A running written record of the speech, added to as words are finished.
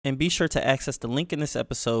And be sure to access the link in this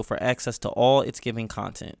episode for access to all its giving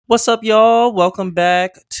content. What's up, y'all? Welcome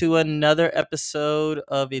back to another episode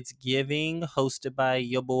of It's Giving, hosted by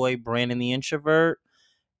your boy Brandon the Introvert.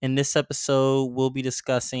 In this episode, we'll be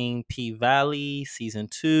discussing P Valley Season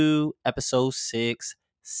 2, Episode 6,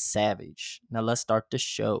 Savage. Now let's start the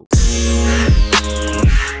show.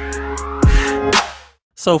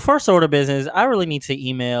 So first order of business, I really need to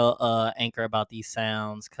email Anchor about these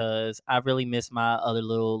sounds because I really miss my other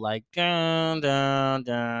little like dun, dun,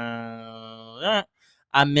 dun, dun.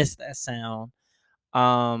 I miss that sound.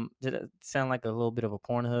 Did it sound like a little bit of a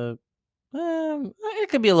Pornhub? It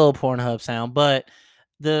could be a little Pornhub sound, but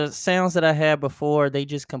the sounds that I had before, they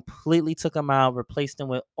just completely took them out, replaced them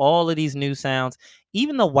with all of these new sounds.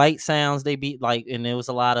 Even the white sounds they be like, and there was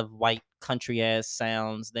a lot of white country ass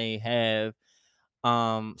sounds they have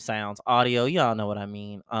sounds audio, y'all know what I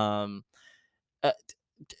mean. Uh,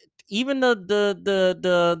 Even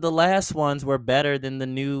the last ones were better than the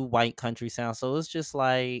new white country sound, so it's just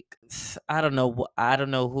like I don't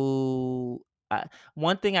know who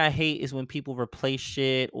one thing I hate is when people replace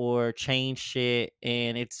shit or change shit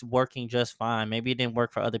and it's working just fine. Maybe it didn't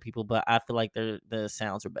work for other people, but I feel like the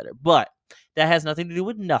sounds are better. But that has nothing to do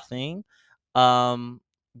with nothing. um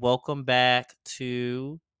Welcome back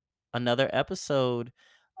to another episode.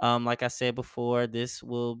 Like I said before, this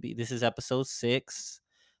is episode 6,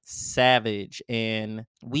 Savage, and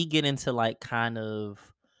we get into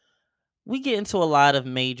we get into a lot of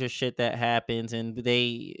major shit that happens, and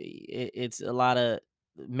it's a lot of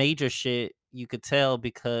major shit, you could tell,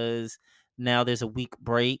 because now there's a week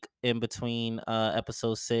break in between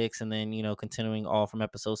episode 6 and then continuing all from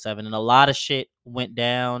episode 7, and a lot of shit went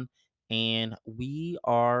down, and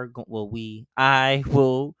I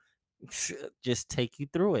will just take you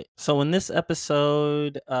through it. So in this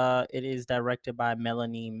episode, it is directed by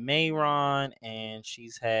Melanie Mayron, and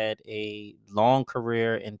she's had a long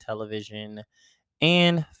career in television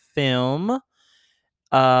and film.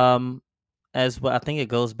 Um, as well, I think it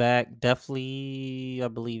goes back definitely, I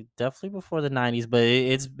believe, definitely before the '90s, but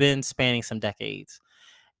it's been spanning some decades.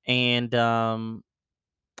 And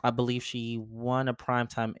I believe she won a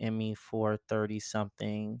primetime Emmy for 30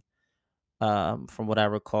 something, from what I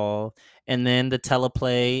recall. And then the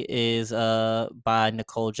teleplay is by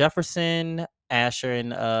Nicole Jefferson, Asher,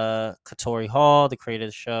 and Katori Hall, the creator of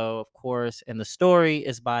the show, of course. And the story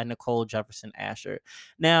is by Nicole Jefferson Asher.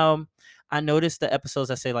 Now, I noticed the episodes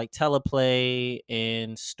that say like teleplay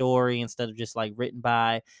and story instead of just like written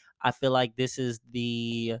by. I feel like this is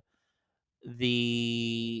the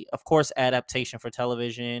of course adaptation for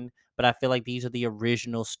television, but I feel like these are the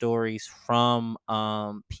original stories from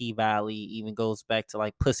P Valley. Even goes back to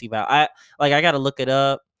like Pussy Valley. I gotta look it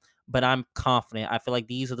up, but I'm confident. I feel like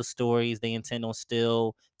these are the stories they intend on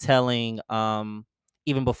still telling,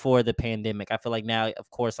 even before the pandemic. I feel like now, of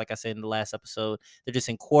course, like I said in the last episode, they're just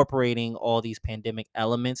incorporating all these pandemic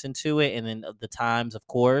elements into it, and then the times, of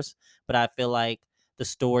course. But I feel like the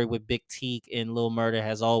story with Big Teak and Lil Murder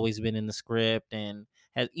has always been in the script, and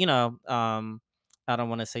has I don't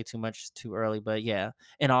want to say too much too early, but yeah,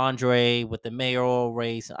 and Andre with the mayoral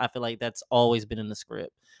race, I feel like that's always been in the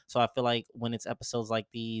script. So I feel like when it's episodes like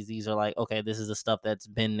these are like, okay, this is the stuff that's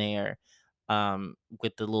been there,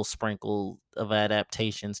 with the little sprinkle of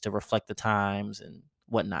adaptations to reflect the times and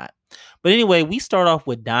whatnot. But anyway, we start off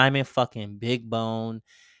with Diamond fucking Big Bone.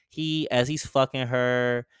 As he's fucking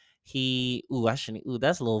her, I shouldn't,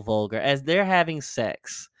 that's a little vulgar. As they're having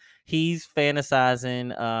sex, he's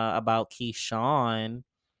fantasizing about Keyshawn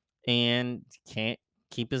and can't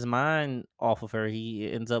keep his mind off of her. He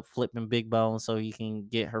ends up flipping Big Bone so he can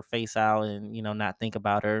get her face out and not think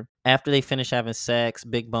about her. After they finish having sex,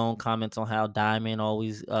 Big Bone comments on how Diamond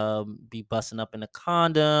always be busting up in a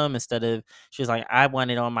condom instead of, she's like, I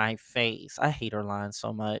want it on my face. I hate her line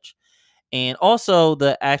so much. And also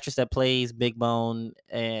the actress that plays Big Bone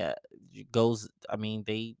goes, I mean,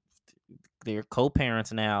 they're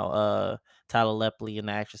co-parents now, Tyler Lepley and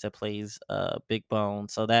the actress that plays Big Bone.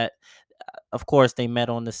 So that, of course, they met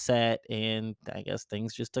on the set, and I guess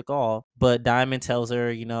things just took off. But Diamond tells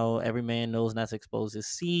her, every man knows not to expose his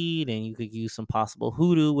seed, and you could use some possible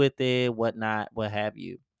hoodoo with it, whatnot, what have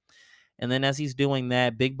you. And then as he's doing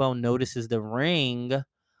that, Big Bone notices the ring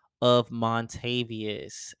of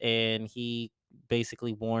Montavious, and he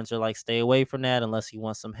basically warns her like, stay away from that unless he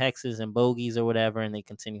wants some hexes and bogeys or whatever, and they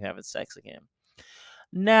continue having sex again.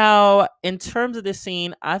 Now, in terms of this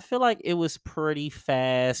scene, I feel like it was pretty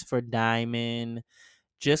fast for Diamond,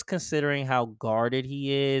 just considering how guarded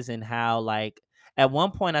he is and how, like, at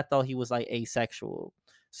one point I thought he was like asexual.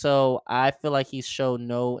 So I feel like he showed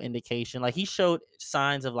no indication. Like, he showed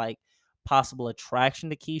signs of like possible attraction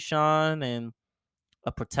to Keyshawn and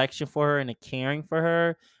a protection for her and a caring for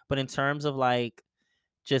her. But in terms of like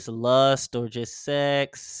just lust or just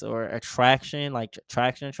sex or attraction, like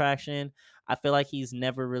attraction, I feel like he's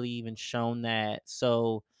never really even shown that.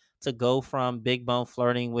 So to go from Big Bone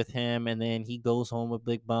flirting with him and then he goes home with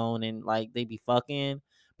Big Bone and like they be fucking,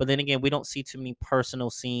 but then again, we don't see too many personal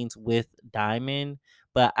scenes with Diamond.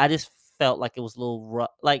 But I just felt like it was a little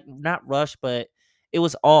like not rushed, but it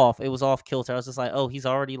was off. It was off kilter. I was just like, oh, he's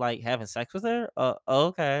already like having sex with her.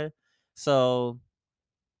 Okay. So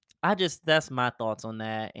I just that's my thoughts on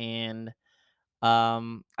that, and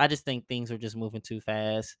I just think things are just moving too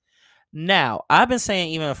fast. Now, I've been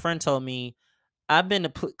saying, even a friend told me I've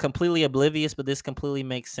been completely oblivious, but this completely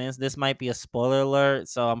makes sense. This might be a spoiler alert,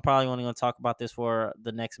 so I'm probably only going to talk about this for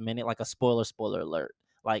the next minute, like a spoiler alert,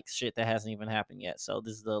 like shit that hasn't even happened yet. So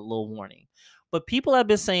this is the little warning. But people have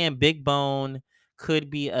been saying Big Bone could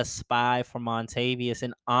be a spy for Montavious,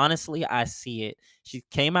 and honestly, I see it. She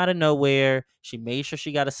came out of nowhere. She made sure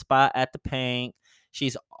she got a spot at the Pank.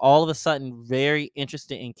 She's all of a sudden very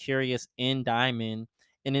interested and curious in Diamond,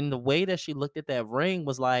 and in the way that she looked at that ring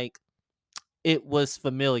was like it was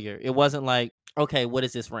familiar. It wasn't like, okay, what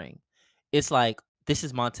is this ring? It's like, this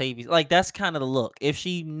is Montavious. Like, that's kind of the look. If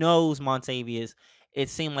she knows Montavious,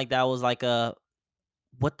 it seemed like that was like a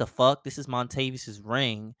what the fuck? This is Montavious'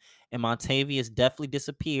 ring, and Montavious definitely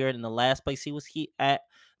disappeared. And the last place he was at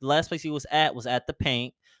the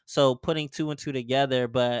paint. So putting two and two together,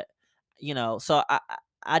 but so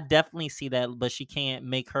I definitely see that, but she can't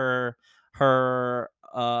make her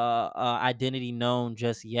identity known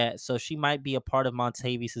just yet. So she might be a part of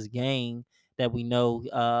Montavious's gang that we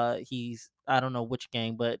know. He's I don't know which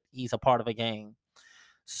gang, but he's a part of a gang.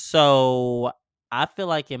 So I feel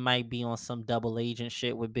like it might be on some double agent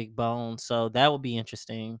shit with Big Bone. So that would be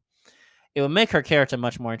interesting. It would make her character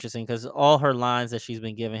much more interesting because all her lines that she's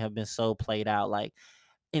been given have been so played out. Like,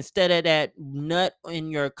 instead of that nut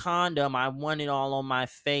in your condom, I want it all on my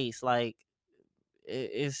face. Like,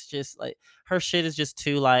 it's just like her shit is just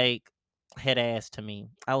too like head ass to me.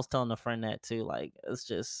 I was telling a friend that too. Like, it's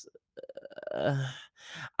just. Uh,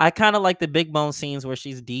 I kind of like the Big Bone scenes where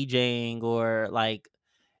she's DJing or like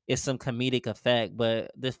it's some comedic effect,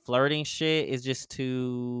 but this flirting shit is just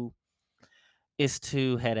too it's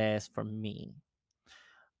too head ass for me.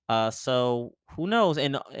 So who knows?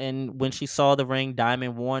 And when she saw the ring,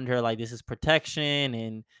 Diamond warned her like this is protection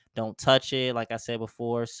and don't touch it, like I said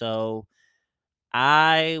before. So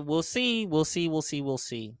I we'll see.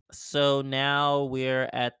 So now we're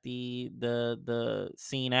at the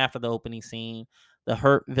scene after the opening scene. The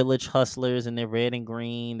Hurt Village hustlers in their red and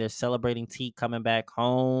green. They're celebrating Teak coming back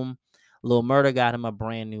home. Lil Murder got him a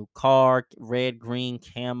brand new car, red green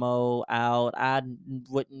camo out.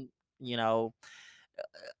 Wouldn't, you know,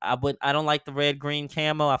 I don't like the red green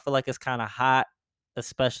camo. I feel like it's kind of hot,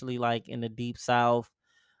 especially like in the deep south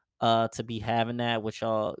to be having that with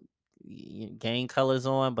y'all gang colors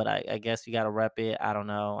on, but I guess you gotta rep it. I don't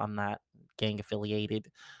know. I'm not gang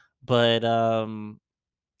affiliated. But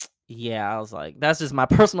yeah, I was like, that's just my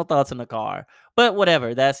personal thoughts in the car. But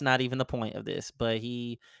whatever, that's not even the point of this. But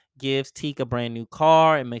he gives Teak a brand new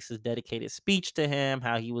car and makes his dedicated speech to him,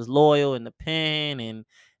 how he was loyal in the pen, and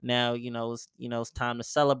now it's time to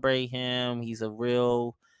celebrate him. He's a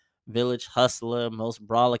real village hustler, most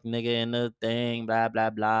brolic nigga in the thing, blah blah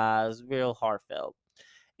blah. It's real heartfelt.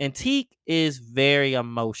 And Teak is very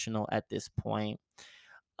emotional at this point.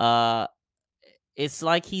 Uh it's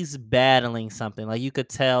like he's battling something. Like you could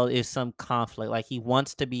tell it's some conflict. Like he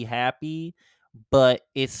wants to be happy, but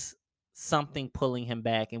it's something pulling him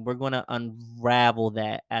back. And we're gonna unravel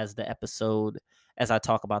that as I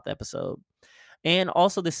talk about the episode. And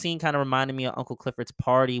also the scene kind of reminded me of Uncle Clifford's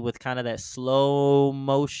Party with kind of that slow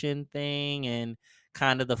motion thing and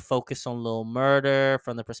kind of the focus on Lil Murder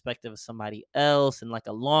from the perspective of somebody else and like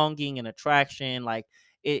a longing and attraction. Like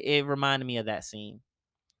it reminded me of that scene.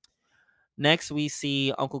 Next, we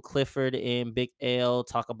see Uncle Clifford and Big L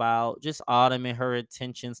talk about just Autumn and her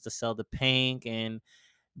intentions to sell the pink, and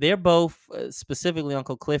they're both, specifically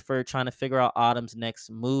Uncle Clifford, trying to figure out Autumn's next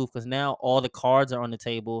move because now all the cards are on the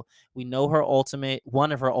table. We know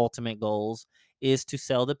one of her ultimate goals is to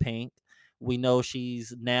sell the pink. We know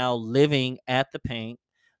she's now living at the pink.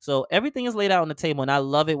 So everything is laid out on the table, and I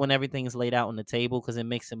love it when everything is laid out on the table because it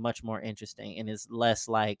makes it much more interesting and it's less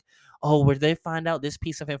like, oh, where they find out this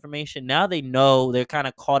piece of information? Now they know they're kind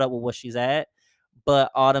of caught up with what she's at,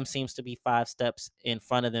 but Autumn seems to be 5 steps in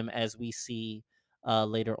front of them as we see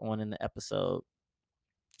later on in the episode.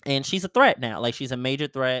 And she's a threat now. Like she's a major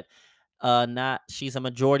threat. Not she's a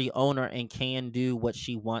majority owner and can do what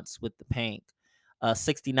she wants with the Pank.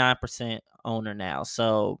 69% owner now.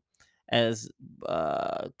 So as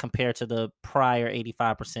compared to the prior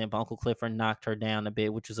 85%, but Uncle Clifford knocked her down a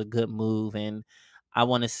bit, which was a good move. And I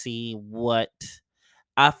want to see what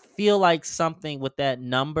I feel like something with that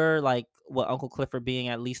number, like what Uncle Clifford being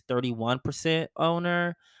at least 31%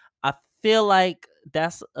 owner. I feel like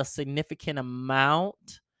that's a significant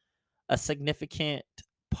amount, a significant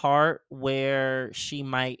part where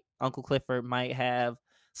Uncle Clifford might have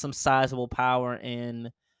some sizable power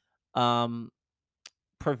in um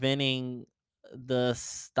preventing the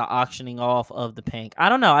auctioning off of the pink. I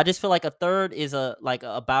don't know. I just feel like a third is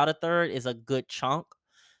about a third is a good chunk.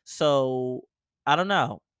 So I don't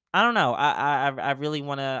know. I don't know. I really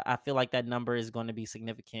want to. I feel like that number is going to be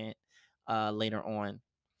significant later on.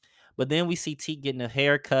 But then we see T getting a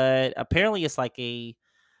haircut. Apparently, it's like a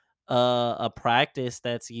practice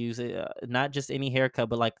that's using not just any haircut,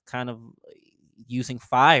 but like kind of using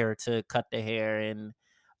fire to cut the hair. And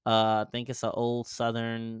I think it's an old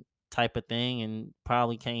Southern type of thing, and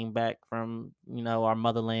probably came back from our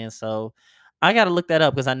motherland. So I got to look that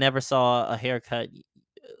up because I never saw a haircut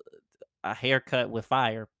with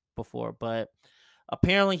fire before. But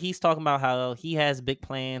apparently, he's talking about how he has big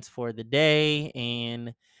plans for the day,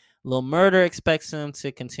 and Lil Murder expects him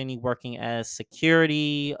to continue working as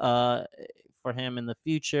security for him in the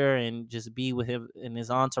future, and just be with him in his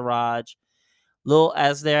entourage.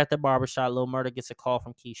 As they're at the barbershop, Lil Murder gets a call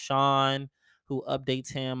from Keyshawn, who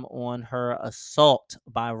updates him on her assault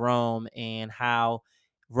by Rome, and how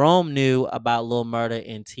Rome knew about Lil Murder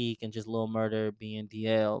and Teak, and just Lil Murder being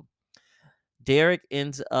DL. Derek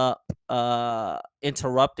ends up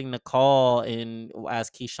interrupting the call, and as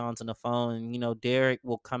Keyshawn's on the phone, Derek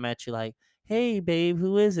will come at you like, "Hey babe,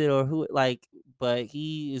 who is it?" or who like but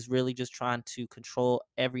he is really just trying to control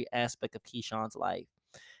every aspect of Keyshawn's life.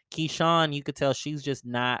 Keyshawn, you could tell she's just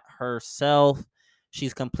not herself.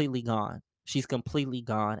 She's completely gone. She's completely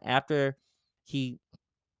gone. After he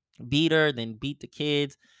beat her, then beat the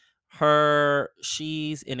kids,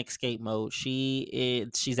 she's in escape mode.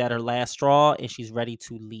 She's at her last straw, and she's ready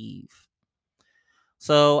to leave.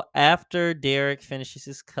 So after Derek finishes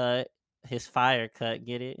his fire cut,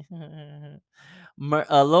 get it?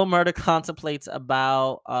 Lil Murder contemplates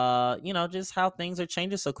about just how things are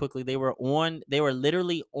changing so quickly. They were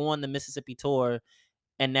literally on the Mississippi tour,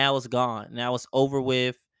 and now it's gone. Now it's over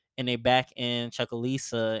with, and they back in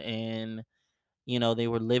Chucalissa, and they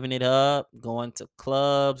were living it up, going to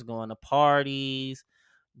clubs, going to parties,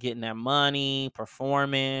 getting that money,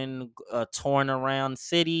 performing, touring around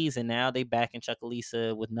cities, and now they back in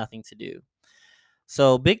Chucalissa with nothing to do.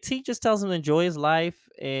 So Big T just tells him to enjoy his life,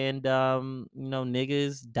 and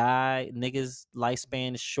niggas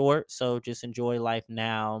lifespan is short, so just enjoy life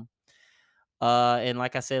now. And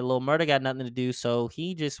like I said, Lil Murder got nothing to do, so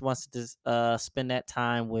he just wants to spend that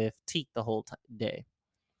time with Teak the whole day.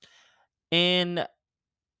 And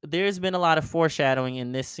there's been a lot of foreshadowing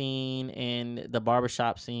in this scene and the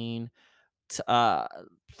barbershop scene, t- uh,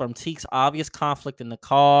 from Teek's obvious conflict in the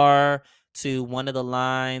car to one of the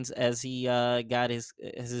lines as he got his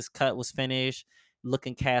cut was finished,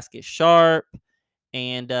 looking casket sharp.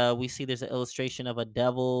 And we see there's an illustration of a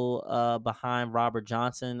devil behind Robert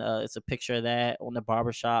Johnson. It's a picture of that on the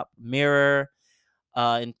barbershop mirror.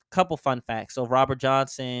 And a couple fun facts. So Robert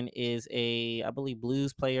Johnson is I believe,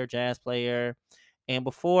 blues player, jazz player. And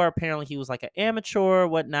before, apparently, he was like an amateur or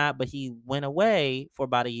whatnot, but he went away for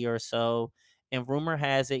about a year or so. And rumor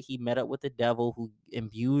has it he met up with the devil, who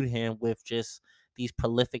imbued him with just these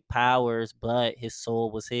prolific powers, but his soul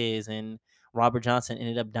was his. And Robert Johnson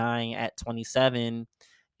ended up dying at 27,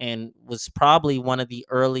 and was probably one of the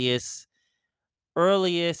earliest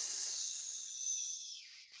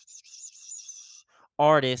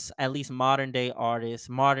artists, at least modern day artists,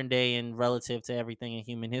 modern day and relative to everything in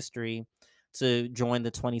human history, to join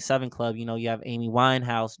the 27 club. You have Amy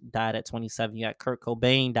Winehouse died at 27. You got Kurt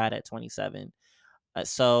Cobain died at 27.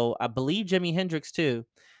 So I believe Jimi Hendrix too.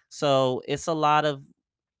 So it's a lot of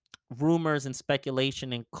rumors and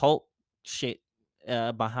speculation and cult shit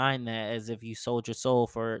behind that, as if you sold your soul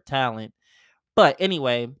for talent. But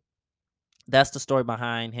anyway, that's the story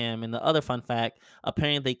behind him. And the other fun fact,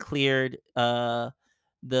 apparently they cleared the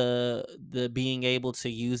being able to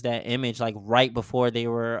use that image like right before they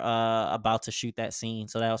were about to shoot that scene.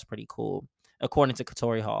 So that was pretty cool, according to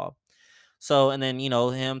Katori Hall. So, and then,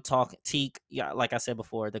 him talking Teak, yeah, like I said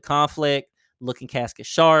before, the conflict, looking casket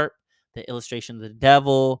sharp, the illustration of the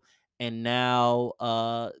devil, and now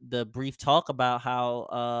the brief talk about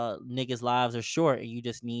how niggas' lives are short and you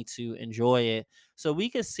just need to enjoy it. So we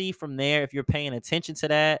can see from there, if you're paying attention to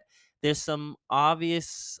that, there's some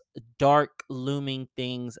obvious dark looming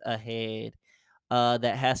things ahead.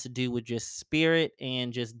 that has to do with just spirit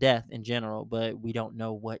and just death in general, but we don't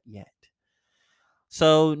know what yet.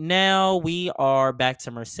 So now we are back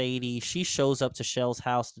to Mercedes. She shows up to Shell's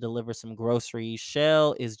house to deliver some groceries.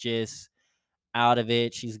 Shell is just out of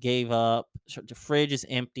it. She's gave up. The fridge is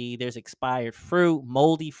empty. There's expired fruit,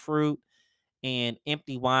 moldy fruit, and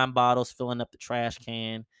empty wine bottles filling up the trash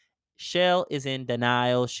can. Shell is in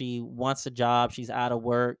denial. She wants a job. She's out of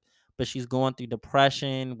work, but she's going through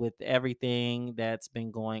depression with everything that's been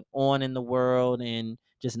going on in the world and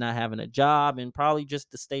just not having a job and probably just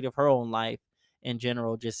the state of her own life in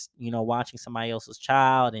general. Just, watching somebody else's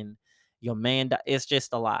child and your man. It's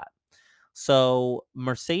just a lot. So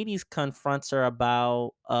Mercedes confronts her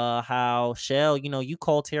about how Shell, you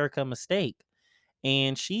called Terica a mistake.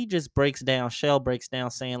 And she just breaks down, Shell breaks down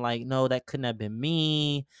saying, like, no, that couldn't have been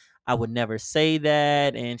me. I would never say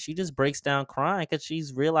that. And she just breaks down crying because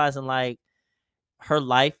she's realizing, like, her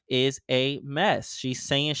life is a mess. She's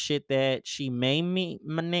saying shit that she may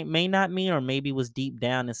not mean, or maybe was deep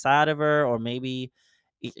down inside of her, or maybe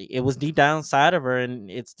it was deep down inside of her,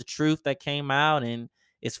 and it's the truth that came out, and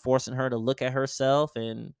it's forcing her to look at herself,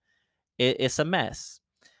 and it's a mess.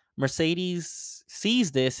 Mercedes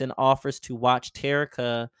sees this and offers to watch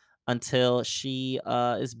Terica until she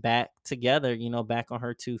is back together, back on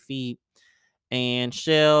her 2 feet. And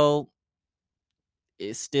Shell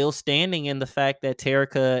is still standing in the fact that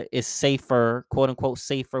Terica is safer, quote unquote,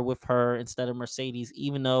 safer with her instead of Mercedes,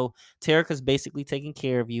 even though Terica's basically taking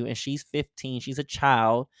care of you and she's 15. She's a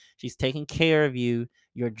child. She's taking care of you.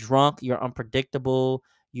 You're drunk. You're unpredictable.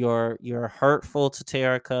 You're hurtful to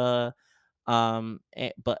Terica.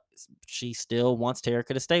 But she still wants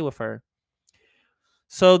Terica to stay with her.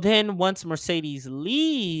 So then once Mercedes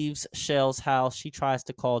leaves Shell's house, she tries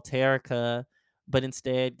to call Terica, but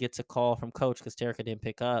instead gets a call from Coach because Terica didn't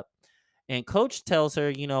pick up. And Coach tells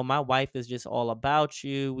her, my wife is just all about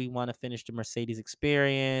you. We want to finish the Mercedes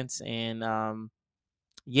experience. And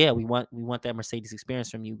yeah, we want that Mercedes experience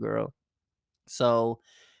from you, girl. So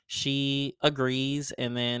she agrees,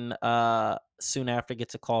 and then soon after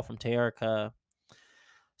gets a call from Terica.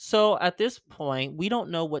 So at this point, we don't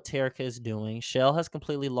know what Terica is doing. Shell has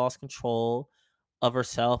completely lost control of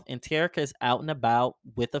herself, and Terica is out and about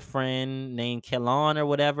with a friend named Kellan or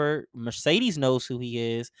whatever. Mercedes knows who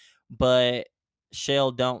he is, but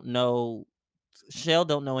Shell don't know. Shell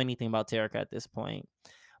don't know anything about Terica at this point.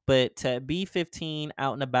 But to be 15,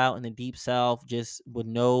 out and about in the deep south, just with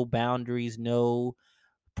no boundaries, no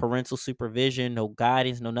parental supervision, no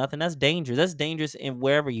guidance, no nothing. That's dangerous. That's dangerous in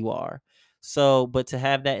wherever you are. So, but to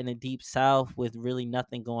have that in the deep south with really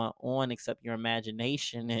nothing going on except your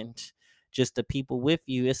imagination and just the people with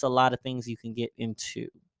you, it's a lot of things you can get into.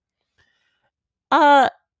 Uh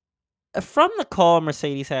from the call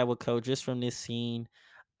Mercedes had with Coach, just from this scene,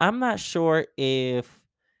 I'm not sure if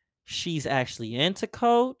she's actually into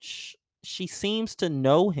Coach. She seems to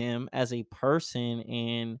know him as a person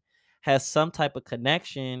and has some type of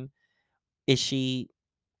connection. Is she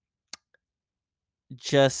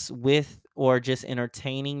just with or just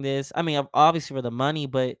entertaining this? I mean, obviously for the money,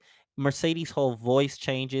 but Mercedes' whole voice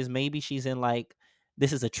changes. Maybe she's in like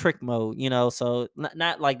this is a trick mode, So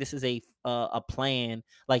not like this is a plan.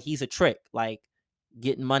 Like he's a trick, like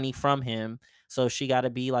getting money from him. So she got to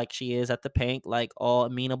be like she is at the Pink, like all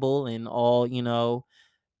amenable and all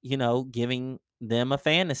giving them a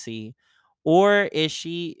fantasy? Or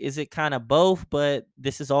is it kind of both, but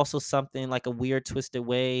this is also something like a weird twisted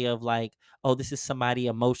way of like, oh, this is somebody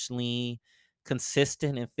emotionally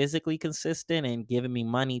consistent and physically consistent and giving me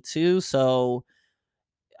money too. So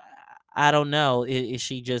I don't know. Is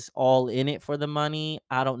she just all in it for the money?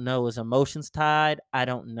 I don't know. Is emotions tied? I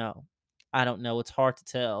don't know. I don't know. It's hard to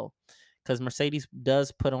tell because Mercedes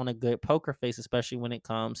does put on a good poker face, especially when it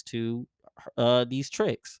comes to these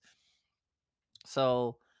tricks.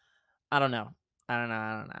 So I don't know. I don't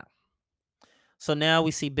know. So now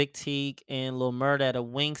we see Big Teak and Lil Murda at a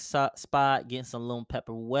wing spot getting some Lil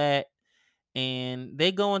Pepper wet. And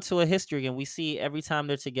they go into a history again. We see every time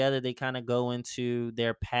they're together, they kind of go into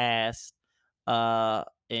their past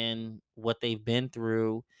and what they've been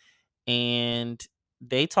through. And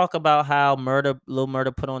they talk about how Lil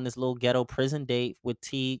Murda put on this little ghetto prison date with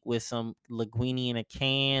Teak with some linguine in a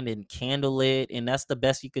can and candlelit, and that's the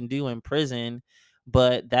best you can do in prison.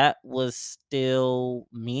 But that was still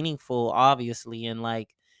meaningful, obviously, and like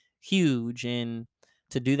huge. And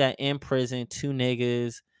to do that in prison, two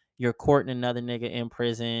niggas, you're courting another nigga in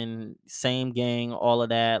prison, same gang, all of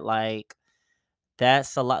that, like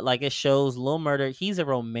that's a lot. Like it shows Lil Murda, he's a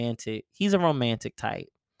romantic. He's a romantic type,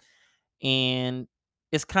 and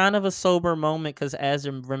it's kind of a sober moment because as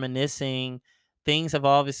they're reminiscing, things have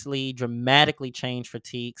obviously dramatically changed for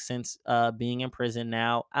Teak since being in prison,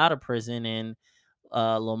 now out of prison, and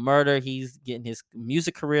Lil Murder, he's getting his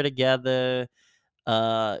music career together,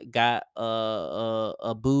 got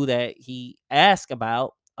a boo that he asked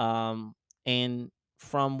about, and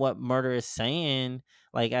from what Murder is saying,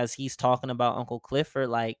 like as he's talking about Uncle Clifford,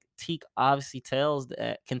 like Teak obviously tells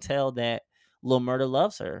that can tell that Lil Murder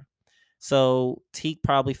loves her. So Teak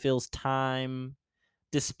probably feels time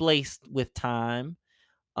displaced with time,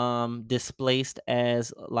 displaced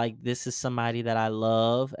as like this is somebody that I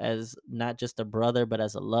love, as not just a brother but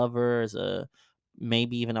as a lover, as a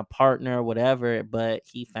maybe even a partner, whatever, but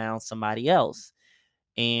he found somebody else.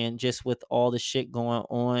 And just with all the shit going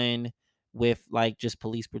on with like just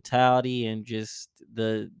police brutality and just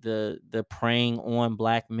the preying on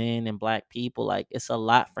black men and black people, like it's a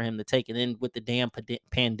lot for him to take. And then with the damn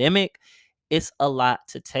pandemic, it's a lot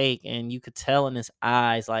to take, and you could tell in his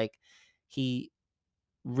eyes like he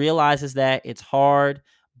realizes that it's hard,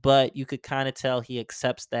 but you could kind of tell he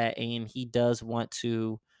accepts that and he does want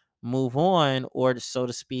to move on, or so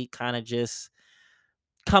to speak, kind of just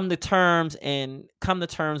come to terms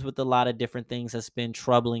with a lot of different things that's been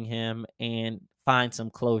troubling him and find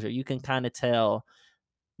some closure. You can kind of tell,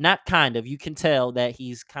 not kind of, you can tell that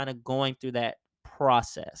he's kind of going through that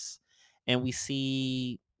process. And we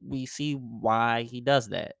see why he does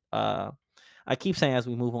that. I keep saying as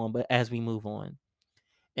we move on, but as we move on.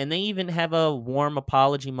 And they even have a warm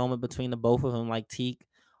apology moment between the both of them. Like Teak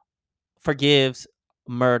forgives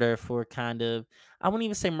Murder for kind of, I wouldn't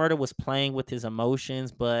even say Murder was playing with his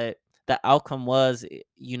emotions, but the outcome was,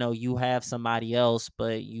 you have somebody else,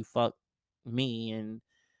 but you fuck me and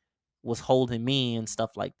was holding me and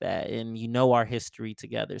stuff like that. And our history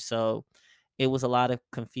together. So it was a lot of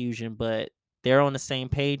confusion, but they're on the same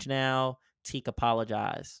page now. Teak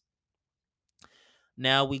apologized.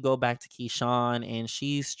 Now we go back to Keyshawn, and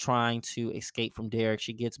she's trying to escape from Derek.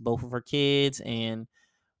 She gets both of her kids, and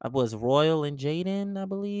I was Royal and Jaden, I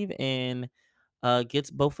believe, and gets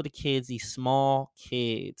both of the kids, these small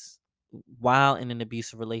kids, while in an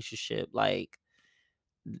abusive relationship. Like,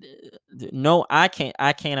 no, I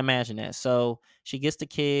can't imagine that. So she gets the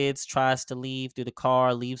kids, tries to leave through the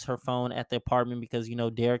car, leaves her phone at the apartment because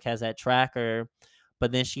Derek has that tracker,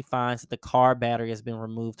 but then she finds that the car battery has been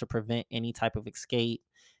removed to prevent any type of escape.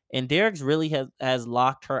 And Derek's really has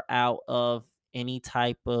locked her out of any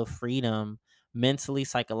type of freedom, mentally,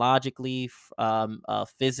 psychologically,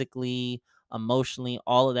 physically, emotionally,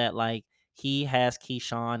 all of that. Like, he has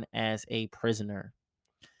Keyshawn as a prisoner.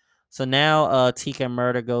 So now Tika and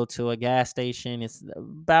Murder go to a gas station. It's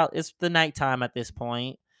the nighttime at this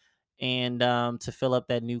point, and to fill up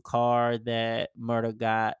that new car that Murder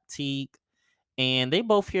got Teak. And they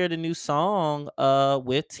both hear the new song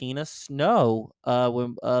with Tina Snow,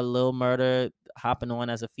 with Lil Murder hopping on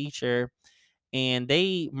as a feature. And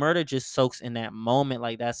Murder just soaks in that moment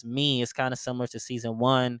like that's me. It's kind of similar to season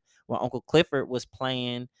 1 where Uncle Clifford was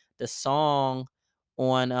playing the song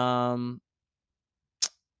on DJ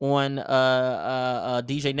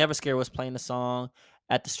Neverscare was playing the song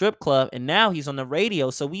at the strip club, and now he's on the radio.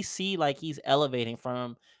 So we see like he's elevating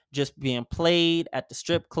from just being played at the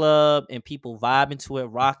strip club and people vibing to it,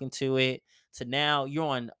 rocking to it, to now you're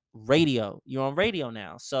on radio. You're on radio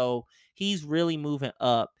now. So he's really moving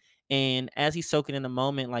up. And as he's soaking in the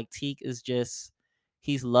moment, like Teak is just,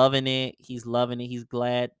 he's loving it. He's loving it. He's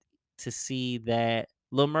glad to see that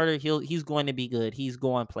Lil Murder, he's going to be good. He's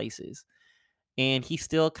going places, and he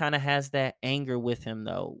still kind of has that anger with him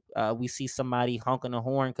though. We see somebody honking a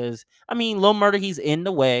horn because I mean, Lil Murder, he's in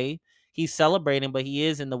the way, he's celebrating, but he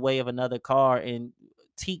is in the way of another car, and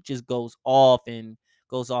Teak just goes off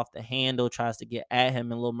the handle, tries to get at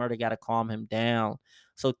him, and Lil Murder got to calm him down.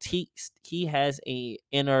 So Teak, he has a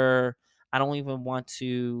inner, I don't even want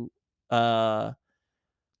to uh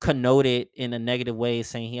connote it in a negative way,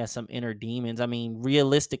 saying he has some inner demons. I mean,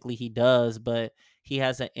 realistically, he does, but he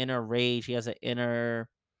has an inner rage. He has an inner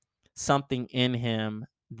something in him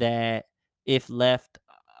that, if left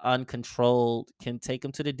uncontrolled, can take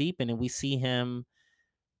him to the deep end. And we see him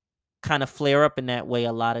kind of flare up in that way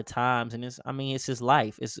a lot of times. And it's his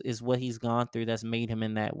life. It's what he's gone through that's made him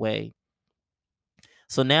in that way.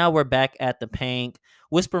 So now we're back at the Pank.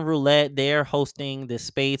 Whisper Roulette, they're hosting the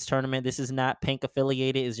Spades tournament. This is not Pank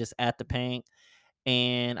affiliated, it's just at the Pank.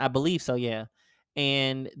 And I believe so, yeah.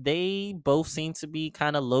 And they both seem to be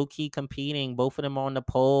kind of low key competing. Both of them are on the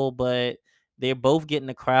pole, but they're both getting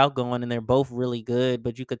the crowd going, and they're both really good.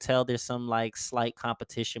 But you could tell there's some like slight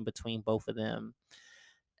competition between both of them.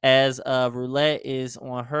 As Roulette is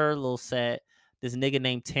on her little set, this nigga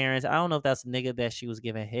named Terrence. I don't know if that's the nigga that she was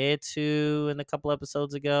giving head to in a couple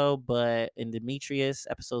episodes ago, but in Demetrius,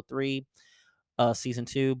 episode 3, season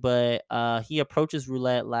 2. But he approaches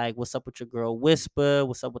Roulette like, "What's up with your girl Whisper?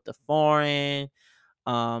 What's up with the foreign?"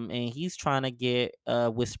 And he's trying to get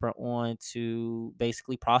Whisper on to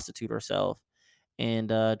basically prostitute herself and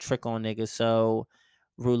trick on niggas. So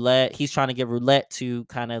Roulette, he's trying to get Roulette to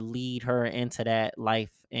kind of lead her into that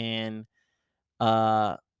life, and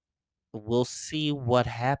uh we'll see what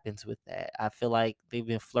happens with that. I feel like they've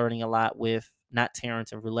been flirting a lot with not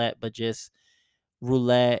Terrence and Roulette, but just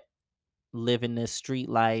Roulette living this street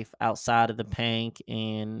life outside of the bank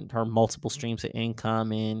and her multiple streams of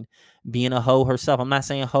income and being a hoe herself. I'm not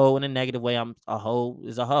saying hoe in a negative way. I'm a hoe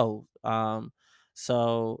is a hoe.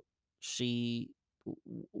 So she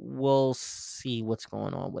we'll see what's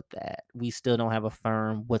going on with that. We still don't have a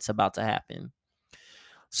firm what's about to happen.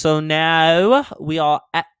 So now we are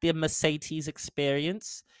at the Mercedes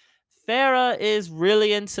experience. Farah is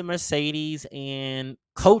really into Mercedes, and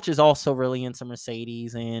Coach is also really into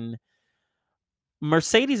Mercedes, and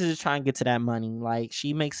Mercedes is just trying to get to that money. Like,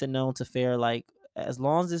 she makes it known to Farrah, like, as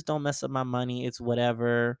long as this don't mess up my money, it's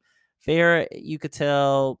whatever. Farrah, you could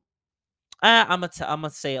tell. I'm gonna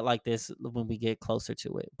say it like this when we get closer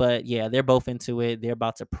to it. But yeah, they're both into it. They're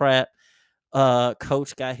about to prep.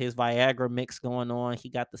 Coach got his Viagra mix going on. He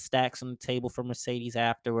got the stacks on the table for Mercedes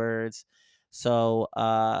afterwards. So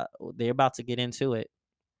they're about to get into it.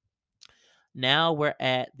 Now we're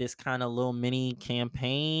at this kind of little mini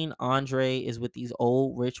campaign. Andre is with these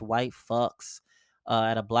old rich white fucks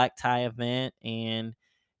at a black tie event, and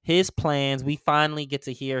his plans, we finally get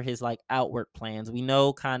to hear his like outward plans. We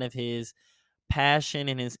know kind of his passion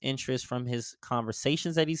and his interest from his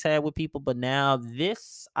conversations that he's had with people, but now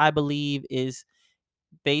this, I believe, is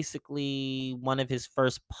basically one of his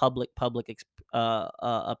first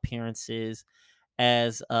appearances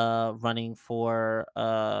as running for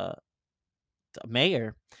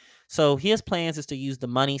mayor. So his plans is to use the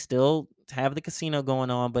money, still have the casino going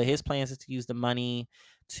on, but his plans is to use the money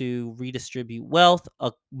to redistribute wealth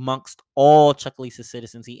amongst all Chuckalissa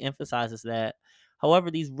citizens. He emphasizes that.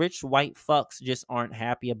 However, these rich white fucks just aren't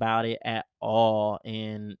happy about it at all.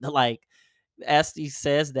 And like, as he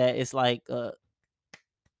says that, it's like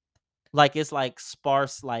it's like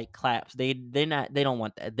sparse like claps. They don't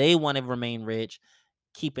want that. They want to remain rich,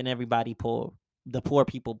 keeping everybody poor, the poor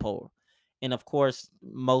people poor. And of course,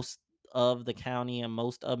 most of the county and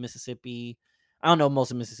most of Mississippi, I don't know if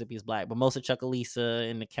most of Mississippi is black, but most of Chuckalissa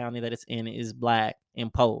in the county that it's in is black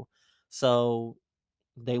and poor. So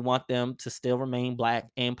they want them to still remain black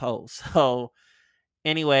and poor. So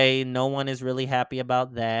anyway, no one is really happy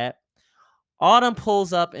about that. Autumn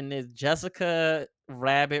pulls up in this Jessica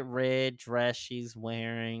rabbit red dress she's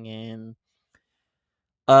wearing,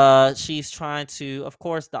 and she's trying to, of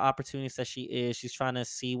course, the opportunities that she's trying to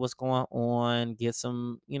see what's going on, get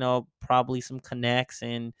some, probably some connects,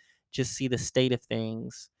 and just see the state of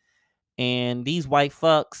things. And these white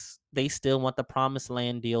fucks, they still want the promised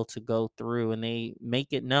land deal to go through, and they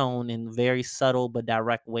make it known in very subtle but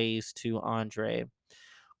direct ways to Andre.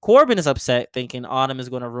 Corbin is upset, thinking Autumn is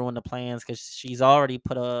going to ruin the plans because she's already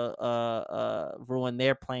put ruined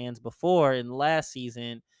their plans before in the last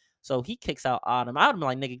season. So he kicks out Autumn. Autumn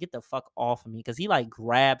like, nigga, get the fuck off of me, because he like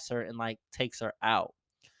grabs her and like takes her out.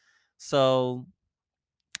 So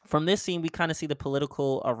from this scene, we kind of see the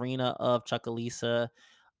political arena of Chuckalissa.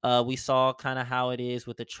 We saw kind of how it is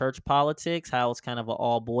with the church politics, how it's kind of an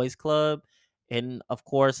all boys club. And of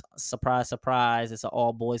course, surprise, surprise, it's an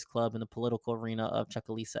all boys club in the political arena of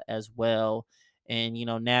Chuckalissa as well. And,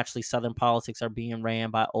 naturally, Southern politics are being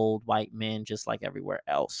ran by old white men, just like everywhere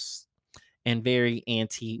else, and very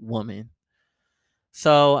anti woman.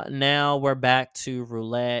 So now we're back to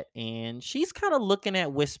Roulette, and she's kind of looking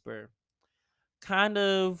at Whisper, kind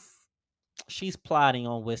of, she's plotting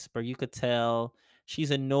on Whisper. You could tell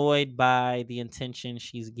she's annoyed by the attention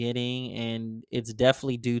she's getting, and it's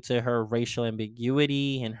definitely due to her racial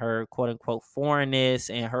ambiguity and her quote unquote foreignness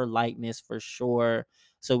and her lightness for sure.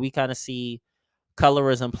 So we kind of see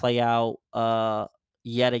colorism play out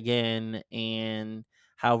yet again, and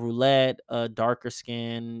how Roulette, a darker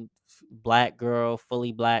skinned black girl,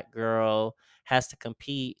 fully black girl, has to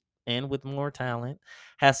compete, and with more talent,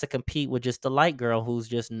 has to compete with just the light girl who's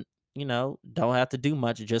just, don't have to do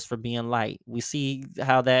much just for being light. We see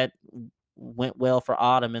how that went well for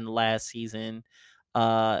Autumn in the last season.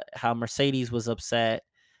 How Mercedes was upset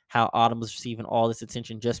how Autumn was receiving all this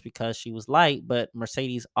attention just because she was light, but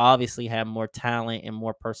Mercedes obviously had more talent and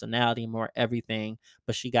more personality and more everything,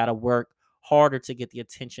 but she got to work harder to get the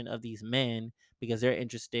attention of these men because they're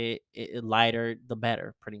interested lighter the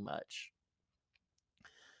better, pretty much.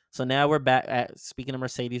 So now we're back at, speaking of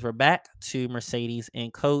Mercedes, we're back to Mercedes,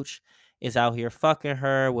 and Coach is out here fucking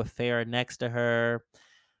her with Farrah next to her.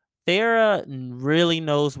 Farrah really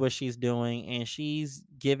knows what she's doing, and she's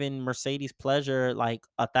giving Mercedes pleasure like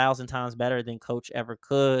 1,000 times better than Coach ever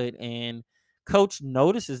could. And Coach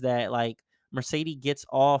notices that like Mercedes gets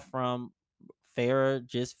off from Farrah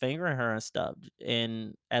just fingering her and stuff,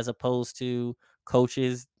 and as opposed to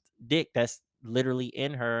Coach's dick that's literally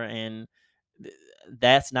in her, and th-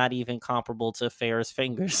 that's not even comparable to Farrah's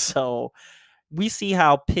fingers. So we see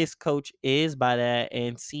how pissed Coach is by that,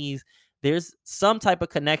 and sees there's some type of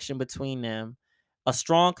connection between them, a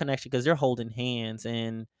strong connection because they're holding hands,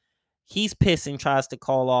 and he's pissed and tries to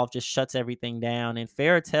call off, just shuts everything down. And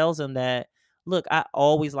Farrah tells him that, look, I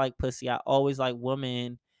always like pussy, I always like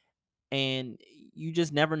women, and you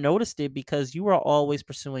just never noticed it because you were always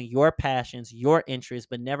pursuing your passions, your interests,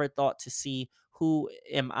 but never thought to see who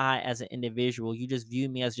am I as an individual. You just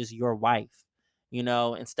viewed me as just your wife.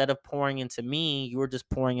 Instead of pouring into me, you were just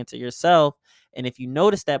pouring into yourself. And if you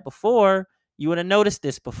noticed that before, you would have noticed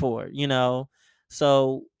this before.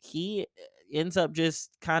 So he ends up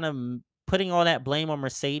just kind of putting all that blame on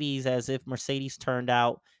Mercedes, as if Mercedes turned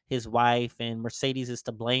out his wife and Mercedes is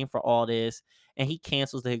to blame for all this, and he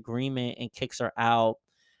cancels the agreement and kicks her out.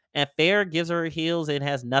 And Fair gives her heels and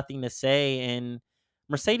has nothing to say. And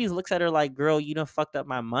Mercedes looks at her like, "Girl, you done fucked up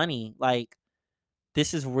my money. Like,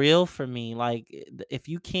 this is real for me. Like, if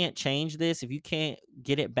you can't change this, if you can't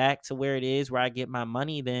get it back to where it is, where I get my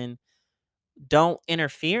money, then don't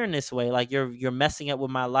interfere in this way. Like, you're messing up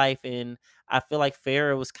with my life." And I feel like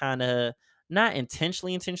Farrah was kind of not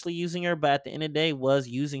intentionally using her, but at the end of the day was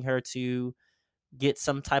using her to get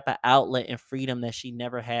some type of outlet and freedom that she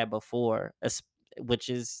never had before, which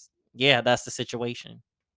is, yeah, that's the situation.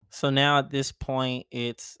 So now at this point,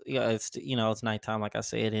 it's nighttime, like I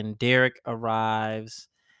said, and Derek arrives,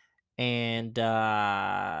 and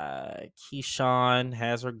Keyshawn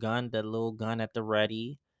has her gun, that little gun at the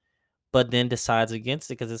ready, but then decides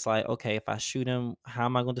against it because it's like, okay, if I shoot him, how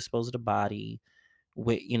am I going to dispose of the body?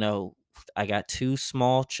 I got two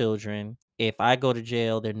small children. If I go to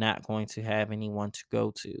jail, they're not going to have anyone to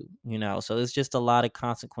go to. So it's just a lot of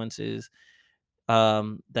consequences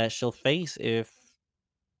that she'll face if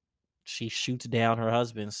she shoots down her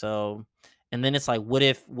husband. So, and then it's like, what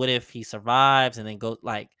if he survives and then go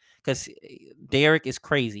like, because Derek is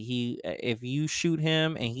crazy. If you shoot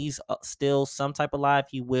him and he's still some type of alive,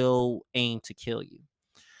 he will aim to kill you.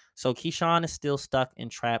 So Keyshawn is still stuck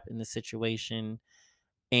and trapped in the situation,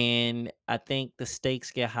 and I think the stakes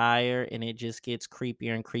get higher, and it just gets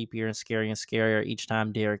creepier and creepier and scarier each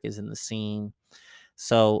time Derek is in the scene.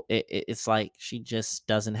 So it's like she just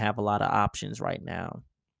doesn't have a lot of options right now,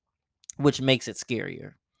 which makes it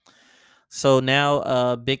scarier. So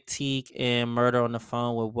now Big Teak and Murder on the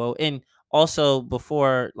phone with Woe. And also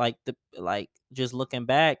before, like just looking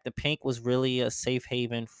back, the Pink was really a safe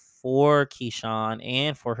haven for Keyshawn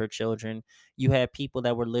and for her children. You had people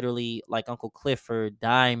that were literally like Uncle Clifford,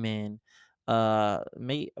 Diamond,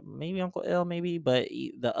 maybe Uncle L, maybe, but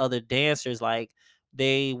the other dancers, like,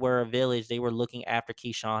 they were a village. They were looking after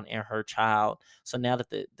Keyshawn and her child. So now that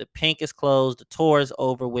the Pink is closed, the tour is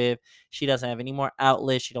over with, she doesn't have any more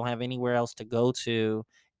outlets. She don't have anywhere else to go to.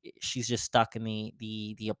 She's just stuck in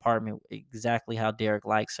the apartment, exactly how Derek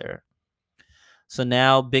likes her. So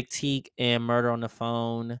now Big Teak and Murder on the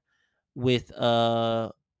phone with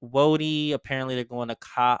Wody. Apparently they're going to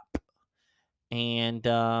cop, and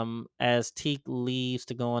as Teak leaves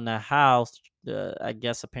to go in the house, I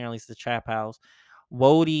guess apparently it's the trap house.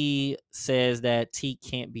 Wody says that Teak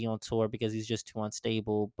can't be on tour because he's just too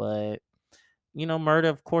unstable, but Murda,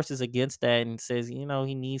 of course, is against that and says, he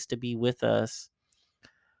needs to be with us.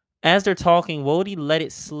 As they're talking, Wody let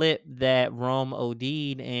it slip that Rome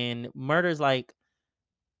OD'd, and Murder's like,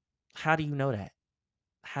 how do you know that?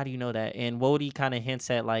 How do you know that? And Wody kind of hints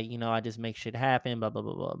at, like, I just make shit happen, blah, blah,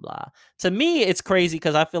 blah, blah, blah. To me, it's crazy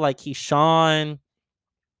because I feel like Keyshawn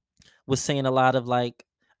was saying a lot of, like,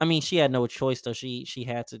 I mean, she had no choice, though. She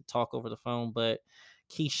had to talk over the phone, but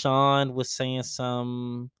Keyshawn was saying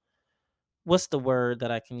some, what's the word that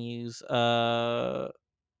I can use?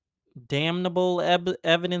 Damnable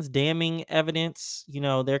evidence, damning evidence,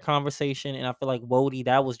 their conversation. And I feel like Wody,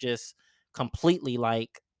 that was just completely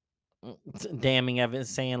like damning evidence,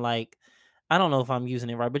 saying like, I don't know if I'm using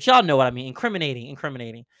it right, but y'all know what I mean.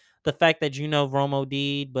 Incriminating. The fact that Romo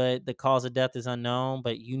deed, but the cause of death is unknown,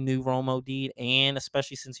 but you knew Romo deed, and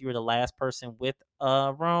especially since you were the last person with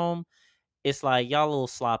Rome, it's like y'all a little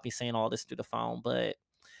sloppy saying all this through the phone. But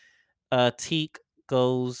Teak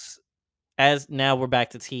goes, as now we're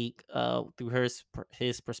back to Teak through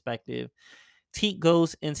his perspective. Teak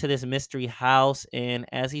goes into this mystery house, and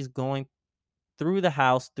as he's going through the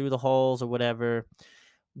house, through the halls or whatever,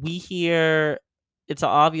 we hear it's an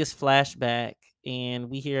obvious flashback, and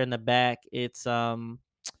we hear in the back it's a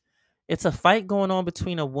fight going on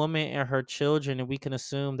between a woman and her children, and we can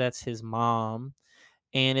assume that's his mom.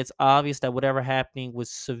 And it's obvious that whatever happening was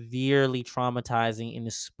severely traumatizing and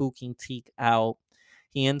is spooking Teak out.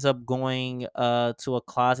 He ends up going to a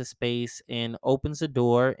closet space and opens the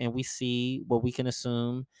door, and we see what we can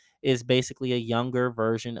assume is basically a younger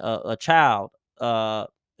version of a child uh,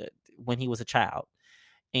 when he was a child.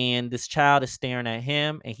 And this child is staring at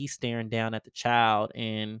him, and he's staring down at the child,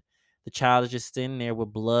 and the child is just sitting there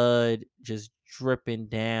with blood just dripping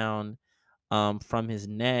down from his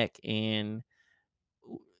neck. And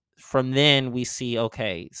from then we see,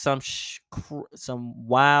 okay, some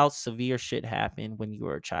wild severe shit happened when you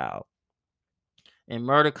were a child, and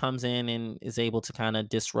murder comes in and is able to kind of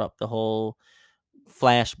disrupt the whole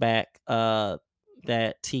flashback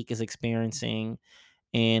that Teak is experiencing,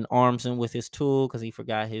 and arms him with his tool because he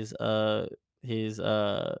forgot his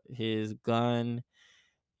gun.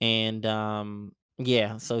 And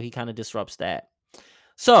yeah, so he kind of disrupts that.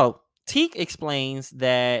 So Teak explains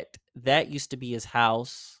that that used to be his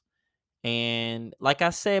house. And like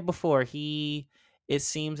I said before, it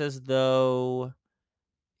seems as though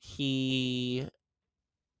he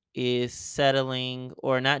is settling,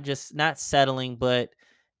 or not settling, but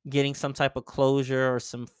getting some type of closure or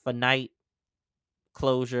some finite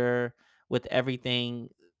closure with everything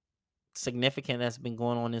significant that's been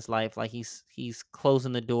going on in his life. Like he's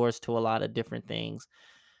closing the doors to a lot of different things,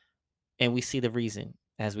 and we see the reason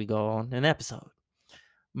as we go on an episode.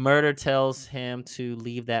 Murder tells him to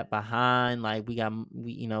leave that behind. Like we got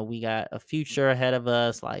a future ahead of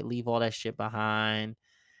us. Like leave all that shit behind.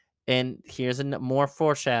 And here's more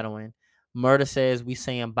foreshadowing. Murder says, "We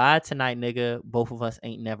saying bye tonight, nigga. Both of us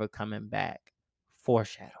ain't never coming back."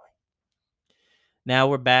 Foreshadowing. Now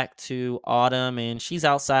we're back to Autumn, and she's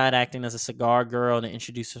outside acting as a cigar girl and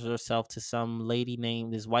introduces herself to this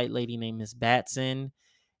white lady named Miss Batson.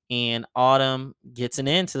 And Autumn gets an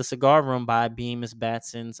into the cigar room by being Miss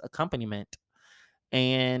Batson's accompaniment.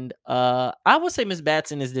 And I would say Miss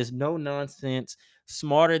Batson is this no nonsense,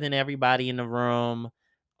 smarter than everybody in the room,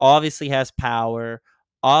 obviously has power,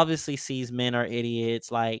 obviously sees men are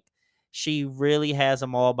idiots. Like, she really has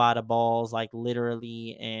them all by the balls, like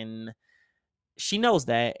literally. And she knows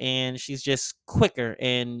that. And she's just quicker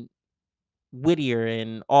and wittier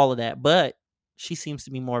and all of that. But she seems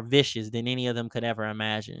to be more vicious than any of them could ever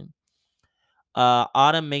imagine.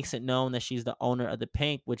 Autumn makes it known that she's the owner of the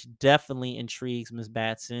Pink, which definitely intrigues Miss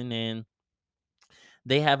Batson, and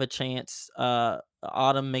they have a chance.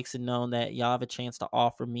 Autumn makes it known that y'all have a chance to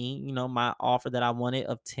offer me, my offer that I wanted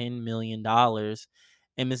of $10 million.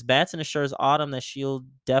 And Miss Batson assures Autumn that she'll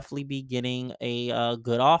definitely be getting a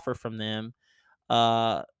good offer from them.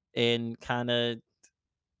 Uh, and kind of,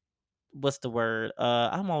 what's the word?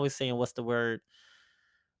 I'm always saying what's the word,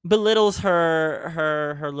 belittles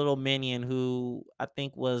her little minion, who I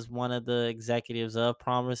think was one of the executives of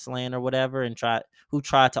Promised Land or whatever, and tried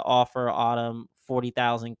to offer Autumn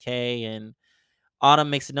 40,000 K. And Autumn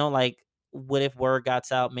makes it known, like, what if word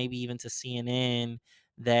got out, maybe even to CNN,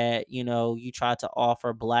 that you tried to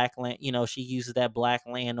offer black land. She uses that black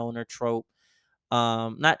landowner trope,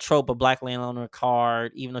 not trope, but black landowner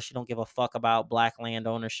card, even though she don't give a fuck about black land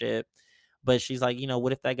ownership. But she's like,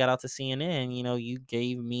 what if that got out to CNN? You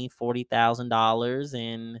gave me $40,000,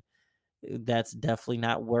 and that's definitely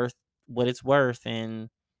not worth what it's worth. And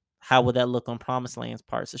how would that look on Promised Land's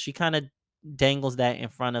part? So she kind of dangles that in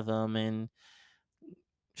front of him and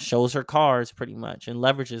shows her cards pretty much, and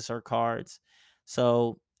leverages her cards.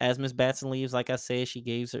 So as Miss Batson leaves, like I said,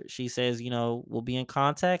 she says, we'll be in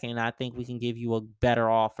contact, and I think we can give you a better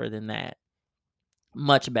offer than that.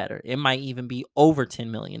 Much better. It might even be over $10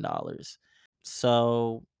 million.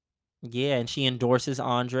 So yeah, and she endorses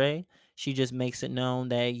Andre. She just makes it known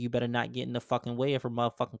that you better not get in the fucking way of her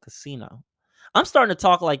motherfucking casino. I'm starting to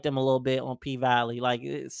talk like them a little bit on P Valley. Like,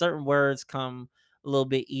 certain words come a little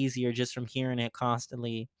bit easier just from hearing it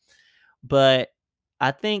constantly. But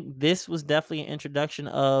I think this was definitely an introduction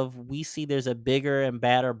of, we see there's a bigger and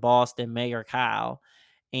badder boss than Mayor Kyle.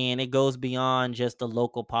 And it goes beyond just the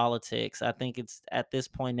local politics. I think it's at this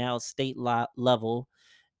point now state level,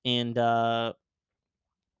 and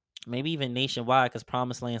maybe even nationwide, because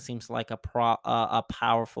Promised Land seems like a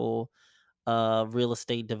powerful real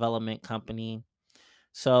estate development company.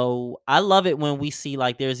 So I love it when we see,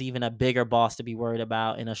 like, there's even a bigger boss to be worried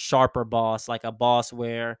about, and a sharper boss, like a boss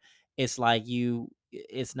where it's like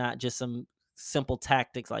it's not just some simple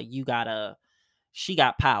tactics. Like, you gotta she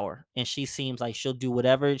got power, and she seems like she'll do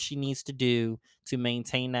whatever she needs to do to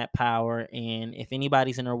maintain that power. And if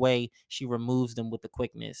anybody's in her way, she removes them with the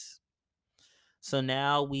quickness. So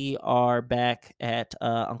now we are back at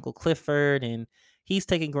Uncle Clifford, and he's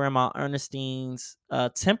taking Grandma Ernestine's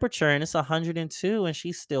temperature, and it's 102, and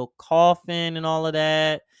she's still coughing and all of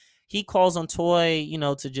that. He calls on Toy,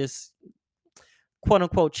 to just quote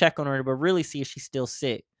unquote check on her, but really see if she's still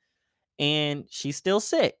sick. And she's still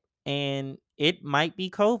sick. And it might be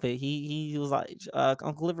COVID. He was like,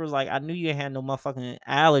 Uncle Clifford was like, I knew you had no motherfucking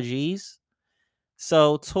allergies.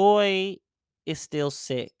 So Toy is still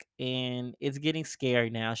sick, and it's getting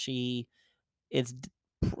scary now. It's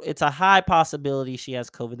it's a high possibility she has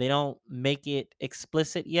COVID. They don't make it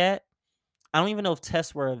explicit yet. I don't even know if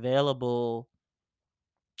tests were available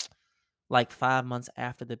like 5 months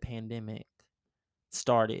after the pandemic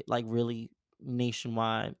started, like really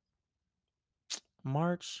nationwide.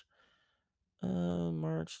 March,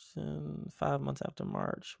 March, 5 months after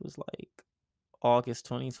March was like August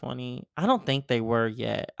 2020. I don't think they were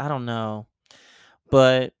yet. I don't know.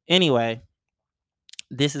 But anyway,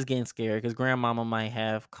 this is getting scary because grandmama might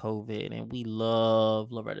have COVID, and we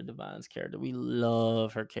love Loretta Devine's character. We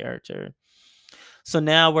love her character. So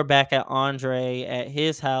now we're back at Andre at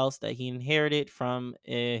his house that he inherited from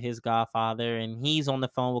his godfather, and he's on the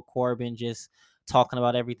phone with Corbin, just talking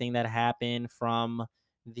about everything that happened from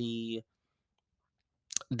the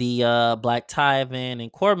black tie event.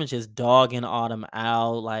 And Corbin's just dogging Autumn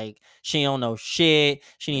out, like she don't know shit,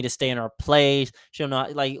 she need to stay in her place, she don't know,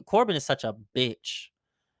 like Corbin is such a bitch.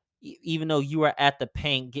 Even though you were at the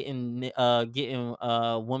paint getting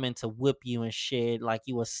women to whip you and shit like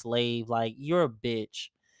you a slave, like you're a bitch.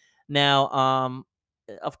 Now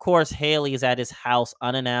of course Haley is at his house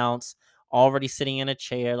unannounced, already sitting in a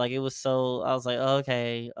chair. Like it was so, I was like,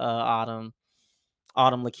 okay, Autumn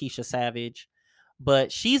Lakeisha Savage.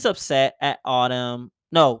 But she's upset at Autumn.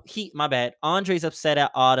 No, my bad. Andre's upset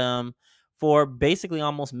at Autumn for basically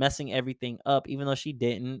almost messing everything up, even though she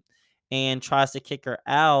didn't, and tries to kick her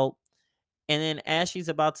out. And then as she's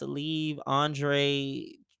about to leave, Andre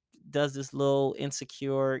does this little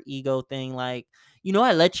insecure ego thing, like,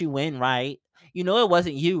 I let you win, right? It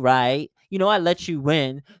wasn't you, right? I let you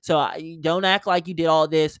win. So don't act like you did all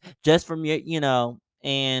this just from your.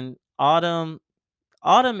 And Autumn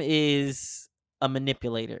is a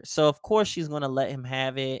manipulator. So of course she's going to let him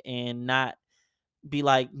have it and not be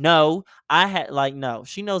like, no, no.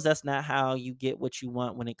 She knows that's not how you get what you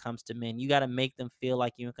want when it comes to men. You got to make them feel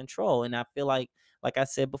like you're in control. And I feel like I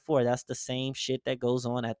said before, that's the same shit that goes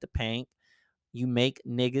on at the paint. You make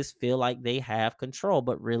niggas feel like they have control,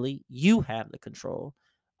 but really you have the control.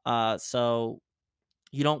 So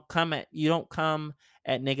you don't come at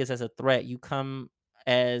niggas as a threat. You come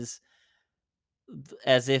as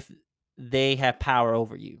as if they have power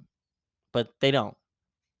over you, but they don't.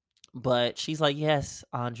 But she's like, yes,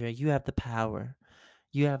 Andre, you have the power.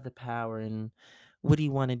 You have the power. And what do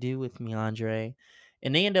you want to do with me, Andre?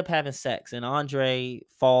 And they end up having sex, and Andre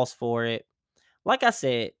falls for it. Like I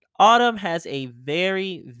said, Autumn has a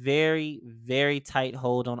very, very, very tight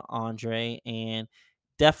hold on Andre, and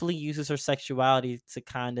definitely uses her sexuality to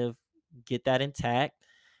kind of get that intact.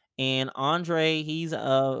 And Andre, he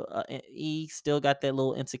still got that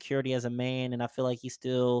little insecurity as a man, and I feel like he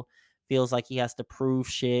still feels like he has to prove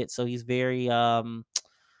shit. So he's very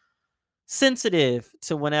sensitive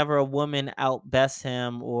to whenever a woman outbests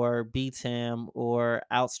him or beats him or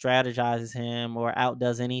out strategizes him or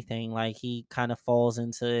outdoes anything. Like he kind of falls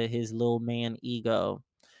into his little man ego.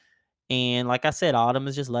 And like I said, Autumn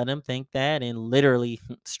is just letting him think that and literally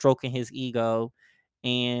stroking his ego.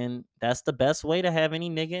 And that's the best way to have any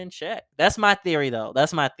nigga in check. That's my theory, though.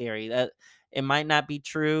 That's my theory. That it might not be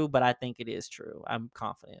true, but I think it is true. I'm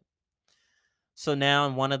confident. So now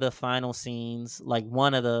in one of the final scenes, like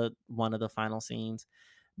one of the final scenes,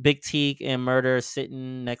 Big Teak and Murder are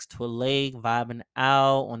sitting next to a lake, vibing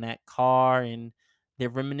out on that car, and they're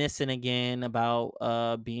reminiscing again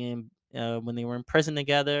about being when they were in prison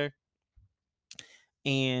together,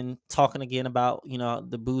 and talking again about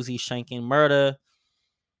the boozy shanking Murder.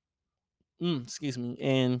 Excuse me,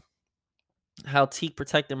 and how Teak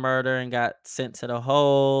protected Murder and got sent to the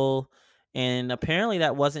hole. And apparently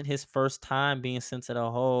that wasn't his first time being sent to the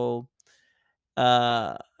hole.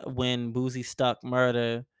 When Boozy stuck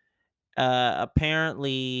Murder,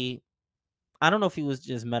 apparently, I don't know if he was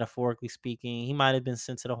just metaphorically speaking. He might have been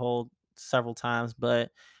sent to the hole several times,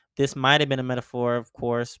 but this might have been a metaphor, of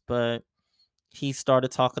course. But he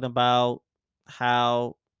started talking about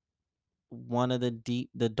how one of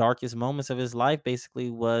the darkest moments of his life basically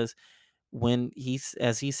was when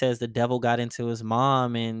as he says, the devil got into his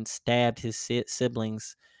mom and stabbed his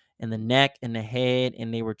siblings in the neck and the head,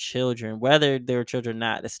 and they were children. Whether they were children or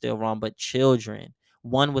not, that's still wrong, but children.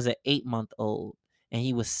 One was an 8-month old, and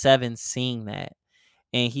he was 7 seeing that.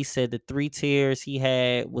 And he said the 3 tears he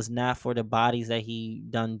had was not for the bodies that he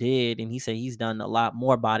done did. And he said he's done a lot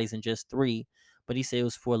more bodies than just 3. But he said it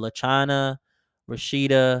was for Lachana,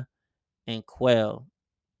 Rashida, and Quell,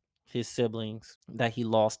 his siblings that he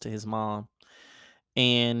lost to his mom.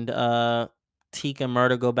 And Teak and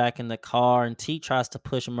Murder go back in the car, and Teak tries to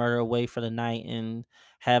push Murder away for the night and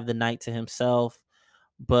have the night to himself.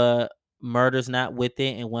 But Murder's not with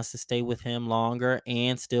it and wants to stay with him longer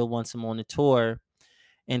and still wants him on the tour.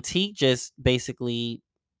 And Teak just basically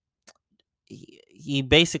he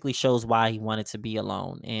basically shows why he wanted to be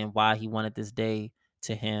alone and why he wanted this day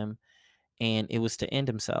to him, and it was to end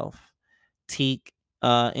himself. Teak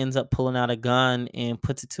ends up pulling out a gun and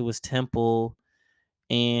puts it to his temple,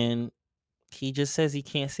 and he just says he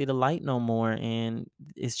can't see the light no more, and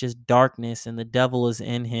it's just darkness, and the devil is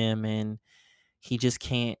in him, and he just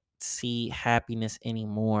can't see happiness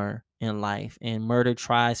anymore in life. And Murder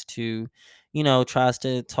tries to, tries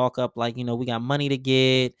to talk up like, we got money to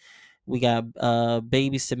get, we got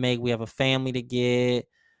babies to make, we have a family to get,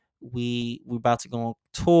 we're about to go on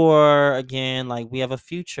tour again, like we have a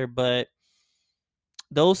future. But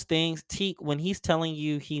those things, Teak, when he's telling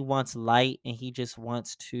you he wants light and he just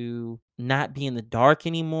wants to not be in the dark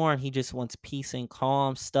anymore and he just wants peace and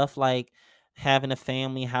calm, stuff like having a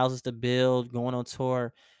family, houses to build, going on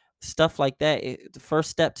tour, stuff like that. The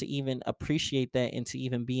first step to even appreciate that and to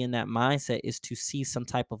even be in that mindset is to see some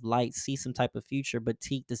type of light, see some type of future. But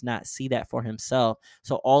Teak does not see that for himself.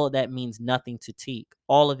 So all of that means nothing to Teak.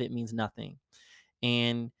 All of it means nothing.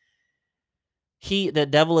 And the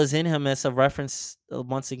devil is in him as a reference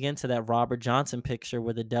once again to that Robert Johnson picture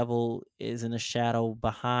where the devil is in a shadow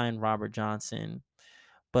behind Robert Johnson.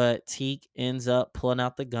 But Teak ends up pulling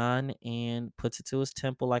out the gun and puts it to his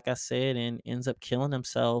temple, like I said, and ends up killing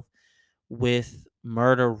himself with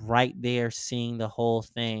Murder right there, seeing the whole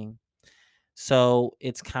thing. So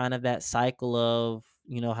it's kind of that cycle of,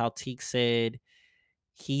 how Teak said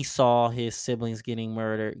he saw his siblings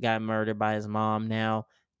got murdered by his mom. Now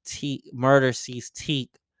Murder sees Teak,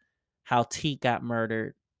 how Teak got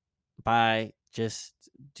murdered by just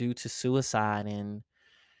due to suicide. And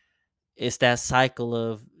it's that cycle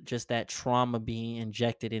of just that trauma being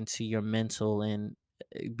injected into your mental and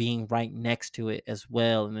being right next to it as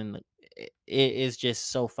well. And then it is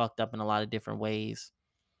just so fucked up in a lot of different ways.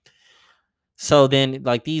 So then,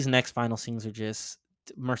 like, these next final scenes are just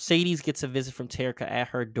Mercedes gets a visit from Terica at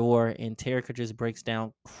her door, and Terica just breaks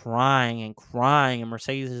down crying and crying. And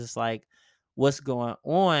Mercedes is like, "What's going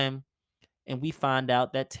on?" And we find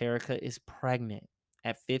out that Terica is pregnant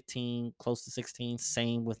at 15, close to 16,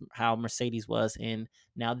 same with how Mercedes was. And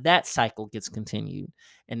now that cycle gets continued.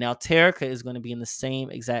 And now Terica is going to be in the same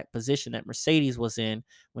exact position that Mercedes was in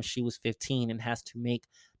when she was 15 and has to make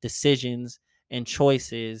decisions and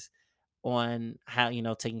choices on how,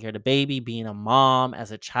 taking care of the baby, being a mom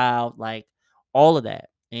as a child, like all of that.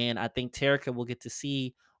 And I think Terica will get to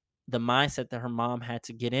see the mindset that her mom had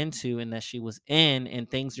to get into and that she was in, and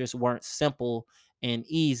things just weren't simple and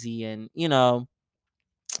easy. And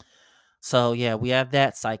so yeah, we have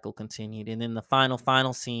that cycle continued. And then the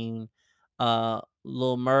final scene,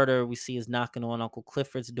 little Murder we see is knocking on Uncle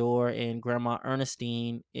Clifford's door, and Grandma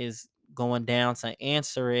Ernestine is going down to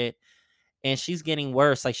answer it, and she's getting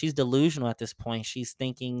worse. Like, she's delusional at this point. She's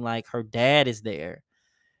thinking like her dad is there,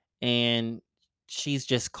 and she's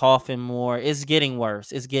just coughing more. It's getting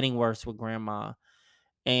worse. It's getting worse with Grandma.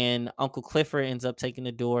 And Uncle Clifford ends up taking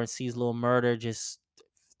the door and sees little Murder just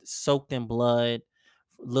soaked in blood,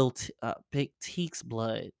 Big Teak's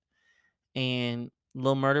blood. And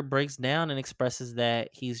little Murder breaks down and expresses that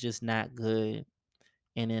he's just not good.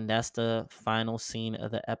 And then that's the final scene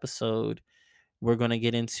of the episode. We're going to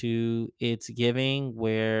get into It's Giving,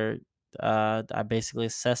 where I basically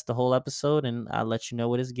assess the whole episode and I'll let you know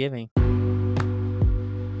what it's giving.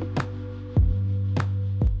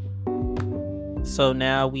 So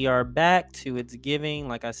now we are back to It's Giving.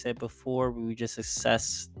 Like I said before, we just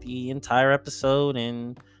assess the entire episode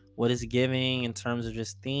and what is giving in terms of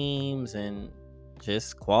just themes and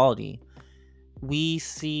just quality. We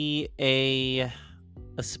see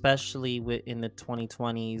especially in the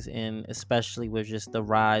 2020s, and especially with just the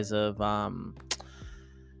rise of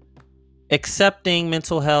accepting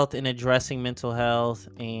mental health and addressing mental health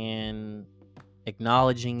and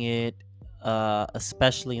acknowledging it,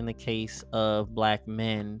 especially in the case of Black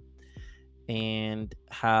men, and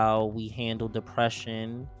how we handle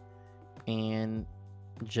depression and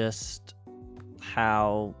just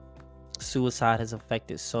how suicide has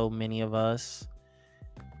affected so many of us,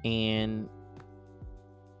 and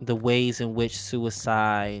the ways in which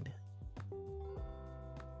suicide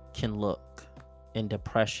can look and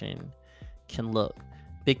depression can look.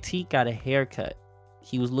 Big T got a haircut.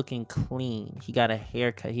 He was looking clean. He got a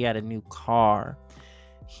haircut. He had a new car.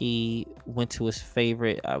 He went to his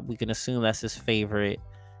favorite, we can assume that's his favorite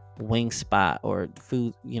wing spot or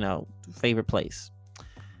food, favorite place.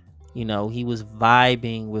 He was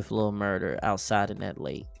vibing with Lil Murder outside in that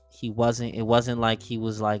lake. It wasn't like he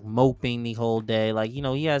was like moping the whole day. Like,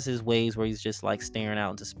 he has his ways where he's just like staring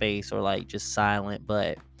out into space or like just silent.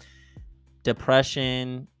 But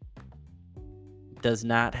depression does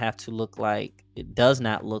not look like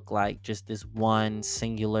just this one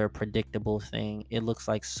singular predictable thing. It looks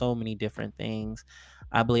like so many different things.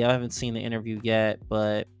 I believe, I haven't seen the interview yet,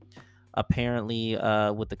 but apparently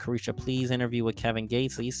with the Carisha Please interview with Kevin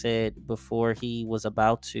Gates, he said before he was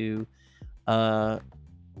about to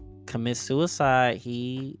commit suicide,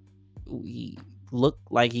 he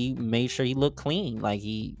looked like he made sure he looked clean, like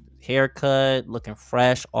he haircut, looking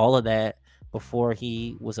fresh, all of that before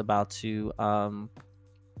he was about to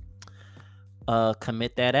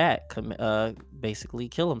commit that act, basically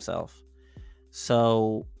kill himself.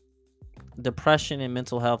 So depression and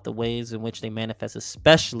mental health, the ways in which they manifest,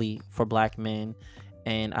 especially for Black men,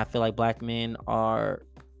 and I feel like Black men are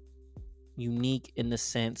unique in the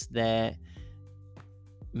sense that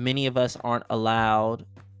many of us aren't allowed,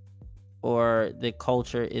 or the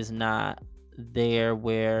culture is not there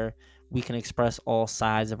where we can express all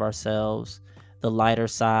sides of ourselves, the lighter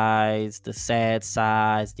sides, the sad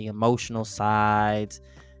sides, the emotional sides,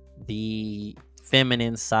 the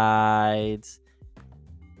feminine sides,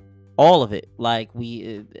 all of it. Like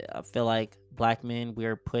I feel like Black men,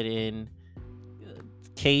 we're put in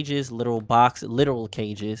cages, literal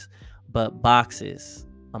cages, but boxes,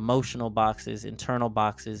 emotional boxes, internal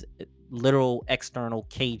boxes, literal external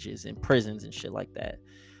cages in prisons and shit like that.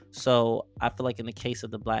 So I feel like in the case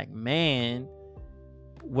of the Black man,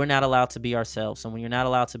 we're not allowed to be ourselves. So when you're not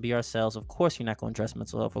allowed to be ourselves, of course you're not going to address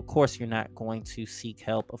mental health. Of course you're not going to seek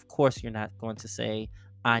help. Of course you're not going to say,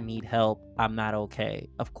 I need help, I'm not okay.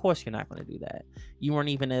 Of course you're not going to do that. You weren't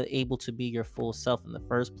even able to be your full self in the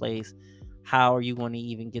first place. How are you going to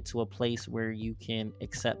even get to a place where you can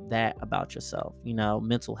accept that about yourself?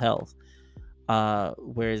 Mental health.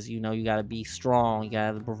 Whereas, you got to be strong, you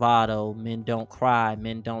got to have bravado. Men don't cry,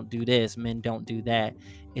 men don't do this, men don't do that.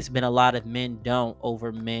 It's been a lot of men don't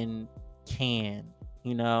over men can,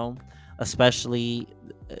 especially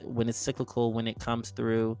when it's cyclical, when it comes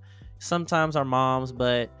through sometimes our moms,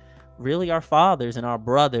 but really our fathers and our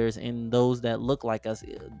brothers and those that look like us,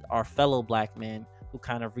 our fellow Black men, who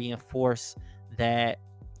kind of reinforce that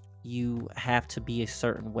you have to be a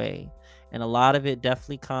certain way. And a lot of it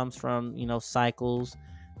definitely comes from, cycles,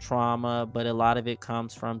 trauma, but a lot of it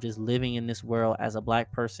comes from just living in this world as a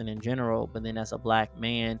Black person in general. But then as a Black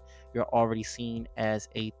man, you're already seen as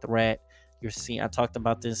a threat. I talked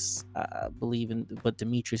about this, I believe but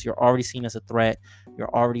Demetrius, you're already seen as a threat. You're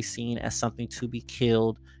already seen as something to be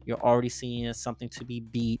killed. You're already seen as something to be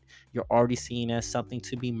beat. You're already seen as something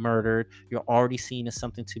to be murdered. You're already seen as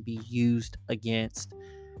something to be used against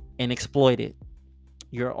and exploited.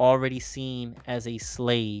 You're already seen as a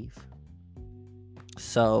slave.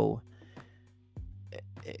 So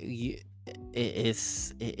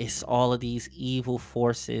it's all of these evil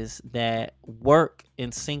forces that work in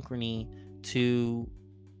synchrony to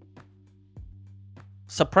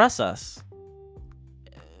suppress us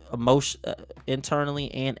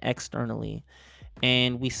internally and externally.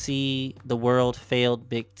 And we see the world failed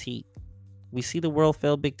Big T.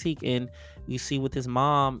 And you see with his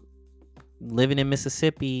mom living in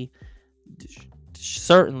Mississippi,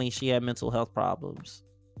 certainly she had mental health problems.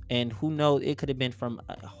 And who knows, it could have been from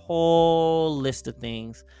a whole list of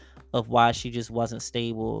things of why she just wasn't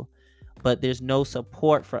stable. But there's no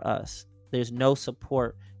support for us. There's no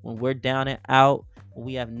support when we're down and out, when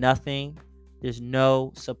we have nothing. There's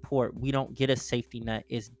no support. We don't get a safety net.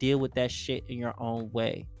 It's deal with that shit in your own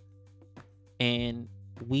way. And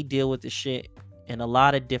we deal with the shit in a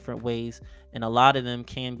lot of different ways, and a lot of them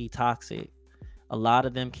can be toxic. A lot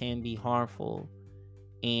of them can be harmful,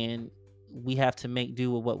 and we have to make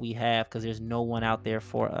do with what we have because there's no one out there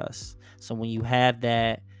for us. So when you have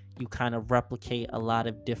that, you kind of replicate a lot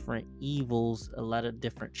of different evils, a lot of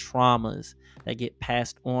different traumas that get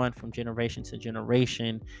passed on from generation to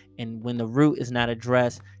generation. And when the root is not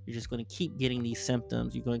addressed, you're just going to keep getting these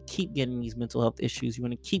symptoms. You're going to keep getting these mental health issues. You're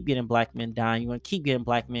going to keep getting black men dying. You're going to keep getting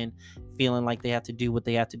black men feeling like they have to do what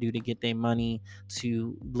they have to do to get their money,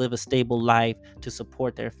 to live a stable life, to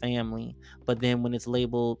support their family. But then when it's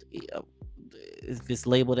labeled, if it's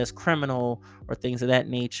labeled as criminal or things of that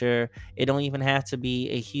nature, it don't even have to be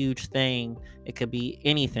a huge thing. It could be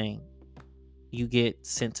anything. You get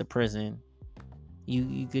sent to prison.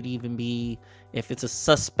 You could even be, if it's a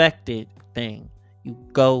suspected thing, you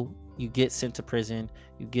get sent to prison.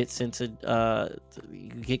 You get sent to you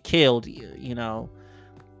get killed. Even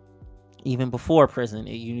before prison,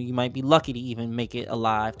 you might be lucky to even make it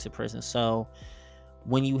alive to prison. So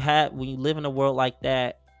when you live in a world like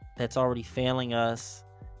that, that's already failing us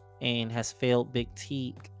and has failed Big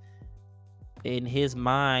Teak, in his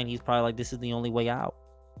mind, he's probably like, this is the only way out.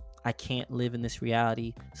 I can't live in this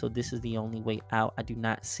reality, so this is the only way out. I do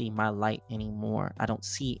not see my light anymore. I don't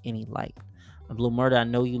see any light. Lil Murda, I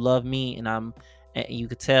know you love me, and you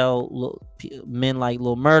could tell men like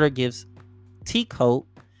Lil Murda gives Teak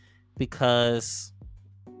hope, because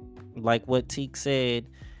like what Teak said,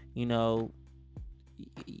 you know,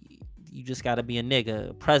 you just gotta be a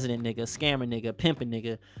nigga, president nigga, scammer nigga, pimping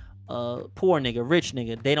nigga, poor nigga, rich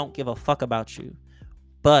nigga. They don't give a fuck about you.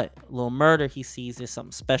 But Lil Murda, he sees there's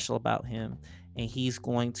something special about him, and he's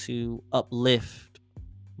going to uplift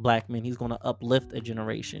black men. He's going to uplift a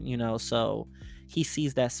generation, So he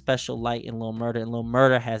sees that special light in Lil Murda, and Lil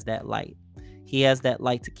Murda has that light. He has that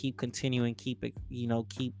light to keep continuing, keep it,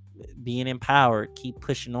 keep being empowered, keep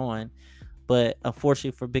pushing on. But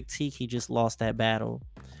unfortunately for Big T, he just lost that battle.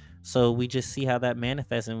 So we just see how that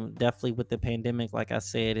manifests, and definitely with the pandemic, like I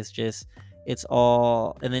said, it's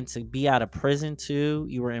all. And then to be out of prison too,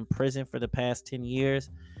 you were in prison for the past 10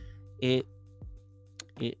 years. It's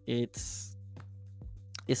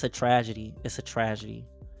a tragedy. It's a tragedy,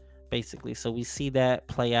 basically. So we see that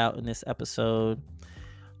play out in this episode.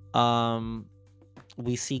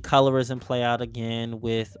 We see colorism play out again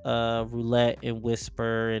with Roulette and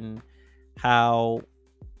Whisper, and how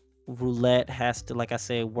Roulette has to, like I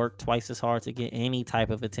said, work twice as hard to get any type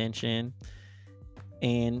of attention,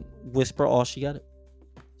 and Whisper, all she got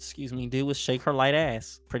to do was shake her light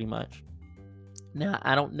ass, pretty much. Now,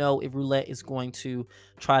 I don't know if Roulette is going to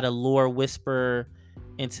try to lure Whisper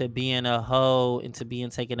into being a hoe, into being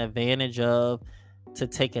taken advantage of, to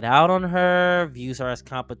take it out on her, views her as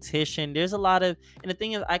competition. There's a lot of, and the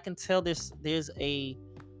thing is, I can tell there's a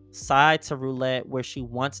side to Roulette where she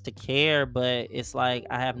wants to care, but it's like,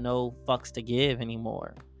 I have no fucks to give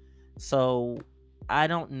anymore. So I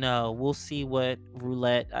don't know. We'll see what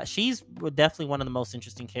Roulette. She's definitely one of the most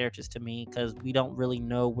interesting characters to me, because we don't really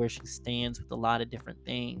know where she stands with a lot of different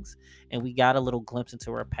things, and we got a little glimpse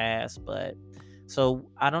into her past. But so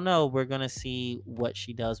I don't know. We're gonna see what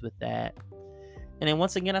she does with that. And then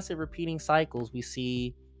once again, I said repeating cycles.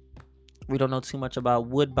 We don't know too much about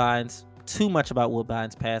Woodbine's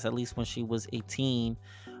past, at least when she was 18.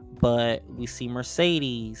 But we see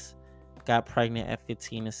Mercedes got pregnant at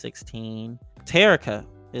 15 and 16. Terica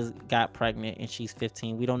got pregnant and she's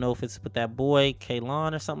 15. We don't know if it's with that boy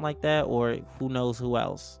Kaylon or something like that, or who knows who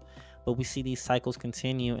else. But we see these cycles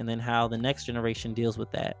continue, and then how the next generation deals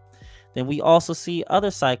with that. Then we also see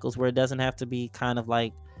other cycles where it doesn't have to be kind of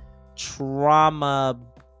like trauma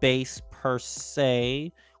based per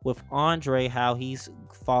se, with Andre, how he's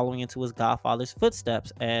following into his godfather's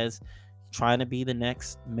footsteps as trying to be the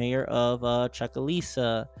next mayor of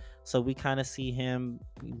Chucalissa. So we kind of see him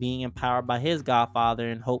being empowered by his godfather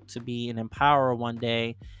and hope to be an empowerer one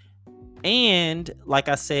day. And like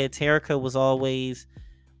I said, Terica was always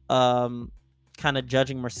kind of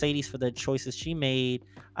judging Mercedes for the choices she made.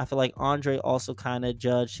 I feel like Andre also kind of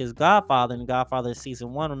judged his godfather in Godfather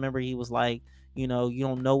season 1. Remember, he was like, you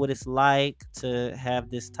don't know what it's like to have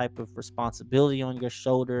this type of responsibility on your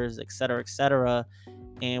shoulders, etc., etc.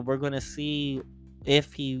 And we're going to see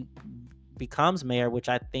if he becomes mayor, which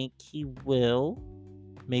I think he will.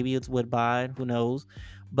 Maybe it's Woodbine, who knows?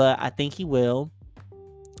 But I think he will.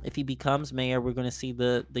 If he becomes mayor, we're going to see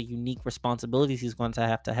the unique responsibilities he's going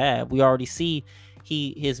to have. We already see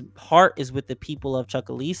his heart is with the people of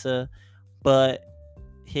Chucalissa, but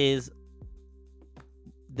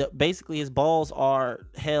basically his balls are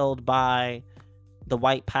held by the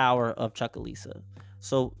white power of Chucalissa.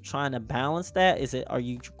 So trying to balance that, are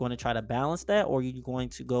you going to try to balance that, or are you going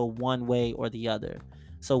to go one way or the other?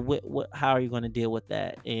 So how are you going to deal with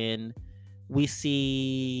that? And we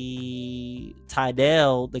see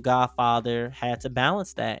Tydell, the godfather, had to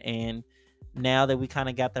balance that, and now that we kind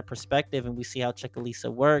of got that perspective and we see how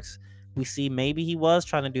Chuckalissa works, we see maybe he was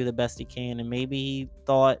trying to do the best he can, and maybe he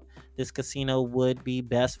thought this casino would be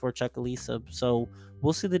best for Chuckalissa. So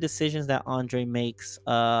we'll see the decisions that Andre makes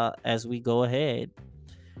as we go ahead.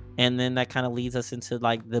 And then that kind of leads us into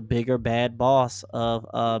like the bigger bad boss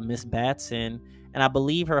of Miss Batson. And I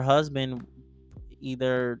believe her husband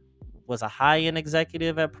either was a high-end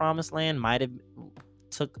executive at Promised Land, might have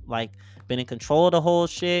took like been in control of the whole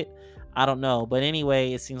shit. I don't know, but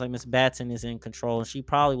anyway, it seems like Miss Batson is in control, and she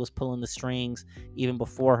probably was pulling the strings even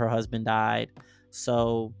before her husband died.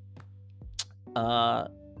 So uh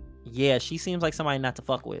yeah, she seems like somebody not to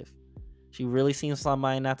fuck with. She really seems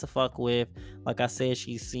somebody not to fuck with. Like I said,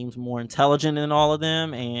 she seems more intelligent than all of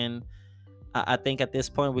them, and I think at this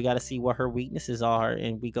point we got to see what her weaknesses are,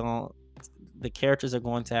 and the characters are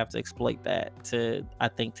going to have to exploit that to, I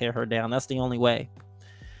think, tear her down. That's the only way.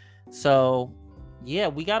 So yeah,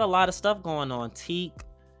 we got a lot of stuff going on. Teak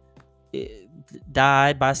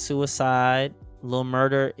died by suicide. Lil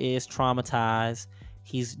Murder is traumatized.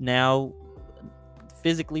 He's now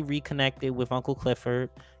physically reconnected with Uncle Clifford.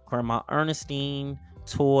 Grandma Ernestine,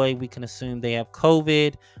 Toy, we can assume they have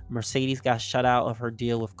COVID. Mercedes got shut out of her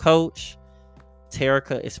deal with Coach.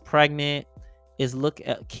 Terica is pregnant.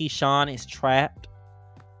 Keyshawn is trapped.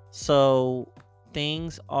 So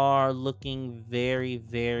things are looking very,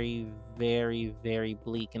 very, very, very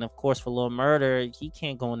bleak. And of course, for Lil Murder, he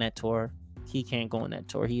can't go on that tour. He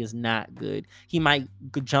is not good. He might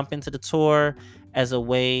jump into the tour as a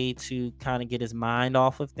way to kind of get his mind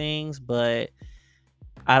off of things, but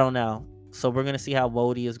I don't know. So we're going to see how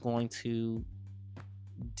Wody is going to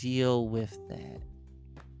deal with that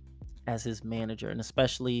as his manager, and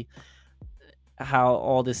especially how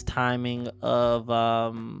all this timing of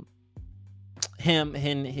him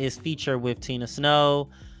and his feature with Tina Snow.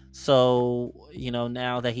 So,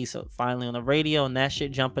 now that he's finally on the radio and that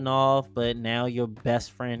shit jumping off, but now your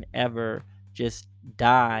best friend ever just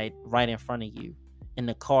died right in front of you in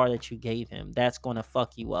the car that you gave him. That's going to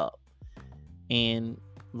fuck you up. And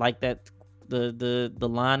like that, the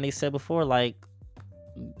line they said before, like,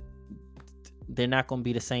 they're not going to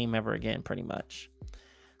be the same ever again, pretty much.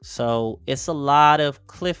 So it's a lot of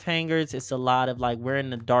cliffhangers. It's a lot of like, we're in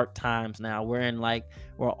the dark times now. We're in like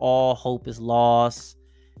where all hope is lost.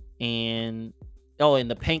 And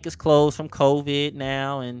the Pink is closed from COVID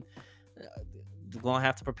now, and we're gonna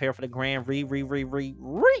have to prepare for the grand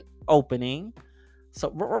reopening.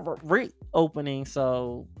 So reopening.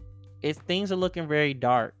 So things are looking very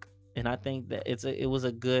dark, and I think that it was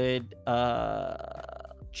a good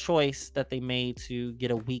choice that they made to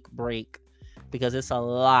get a week break, because it's a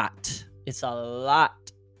lot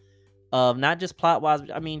of not just plot wise,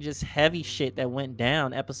 I mean just heavy shit that went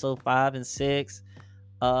down. Episode 5 and 6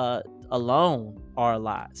 alone are a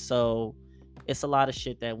lot. So it's a lot of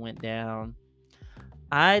shit that went down.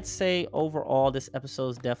 I'd say overall this episode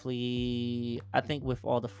is definitely, I think, with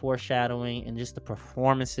all the foreshadowing and just the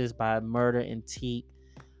performances by Murder and Teak,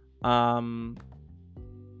 I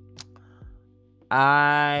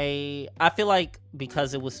feel like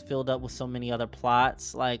because it was filled up with so many other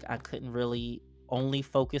plots, like I couldn't really only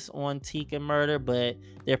focus on Teak and Murder, but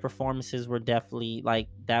their performances were definitely like,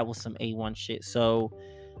 that was some A1 shit. So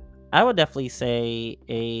I would definitely say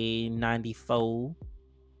a 94.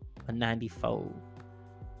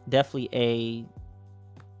 Definitely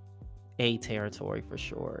a territory for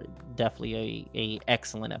sure. Definitely a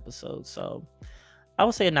excellent episode. So I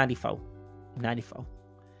would say a 94.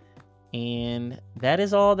 And that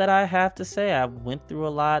is all that I have to say. I went through a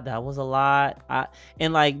lot. That was a lot. I'm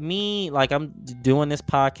doing this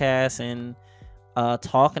podcast and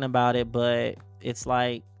talking about it, but it's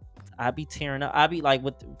like I be tearing up. I be like,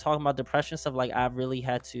 with talking about depression stuff, like I really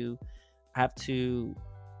have to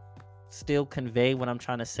still convey what I'm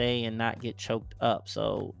trying to say and not get choked up.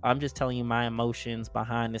 So I'm just telling you my emotions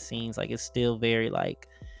behind the scenes. Like, it's still very like,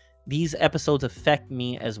 these episodes affect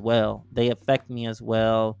me as well.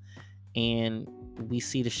 And we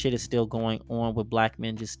see the shit is still going on with black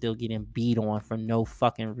men just still getting beat on for no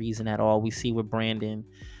fucking reason at all. We see with Brandon,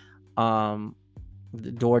 the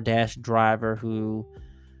DoorDash driver who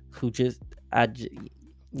just,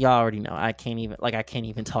 y'all already know. I can't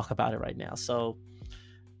even talk about it right now. So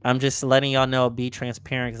I'm just letting y'all know, be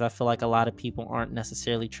transparent, because I feel like a lot of people aren't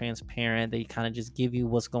necessarily transparent. They kind of just give you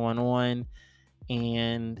what's going on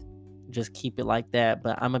and just keep it like that.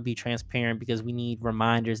 But I'm gonna be transparent because we need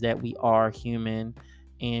reminders that we are human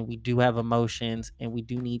and we do have emotions and we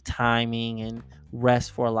do need timing and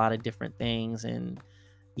rest for a lot of different things. And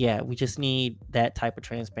yeah, we just need that type of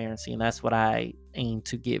transparency, and that's what I aim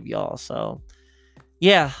to give y'all. So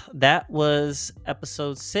yeah, that was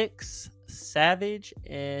episode 6, Savage,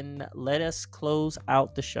 and let us close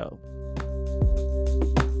out the show.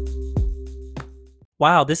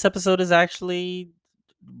 Wow, this episode is actually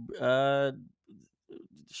uh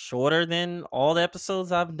shorter than all the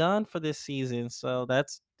episodes I've done for this season. So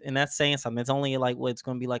that's saying something. It's only like what it's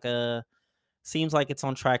gonna be like seems like it's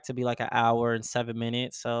on track to be like an hour and 7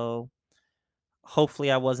 minutes. So hopefully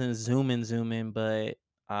I wasn't zooming, but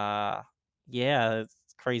yeah,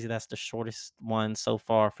 it's crazy. That's the shortest one so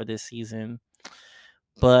far for this season.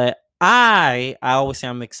 But I always say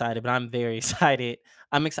I'm excited, but I'm very excited.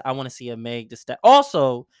 I'm excited. I want to see a Meg the Stallion.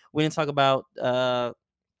 Also, we didn't talk about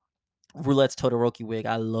Roulette's Todoroki wig.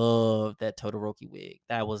 I love that Todoroki wig.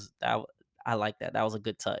 I like that. That was a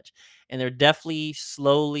good touch. And they're definitely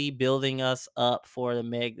slowly building us up for the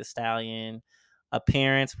Meg the Stallion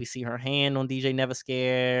appearance. We see her hand on DJ Never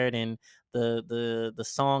Scared and the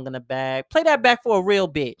song in the back. Play that back for a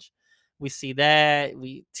real bitch. We see that.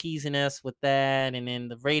 We teasing us with that, and then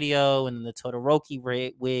the radio and the Todoroki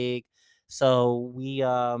wig. So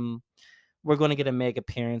we're going to get a Meg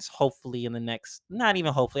appearance hopefully in the next, not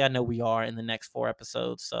even hopefully, I know we are in the next 4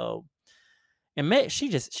 episodes. So and Meg,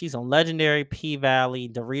 she's on Legendary, P Valley,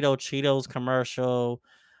 Dorito Cheetos commercial,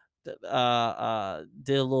 did a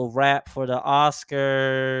little rap for the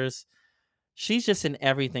Oscars. She's just in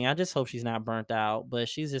everything. I just hope she's not burnt out, but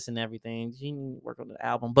she's just in everything. She didn't work on the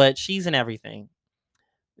album, but she's in everything.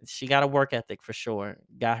 She got a work ethic for sure.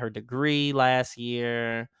 Got her degree last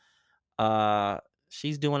year. Uh,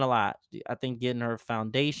 she's doing a lot. I think getting her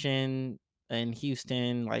foundation in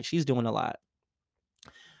Houston, like she's doing a lot.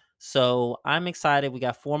 So I'm excited. We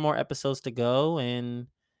got 4 more episodes to go, and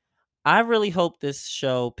I really hope this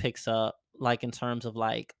show picks up, like in terms of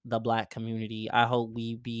like the Black community. I hope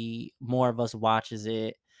we be more of us watches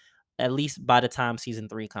it at least by the time season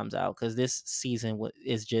 3 comes out, because this season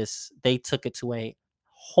is just, they took it to a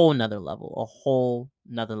whole nother level,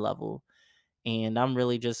 and I'm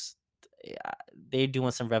really just, yeah, they're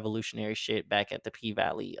doing some revolutionary shit back at the P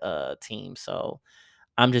Valley team. So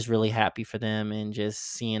I'm just really happy for them and just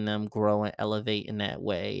seeing them grow and elevate in that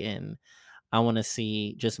way. And I want to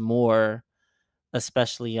see just more,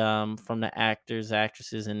 especially from the actors,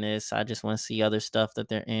 actresses in this. I just want to see other stuff that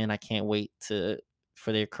they're in. I can't wait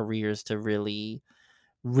for their careers to really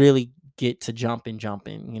get to jumping.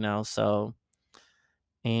 So,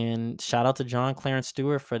 and shout out to John Clarence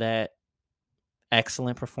Stewart for that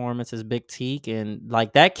excellent performance as Big Teak, and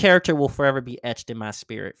like that character will forever be etched in my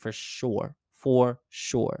spirit for sure. For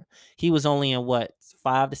sure. He was only in what,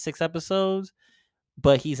 5 to 6 episodes,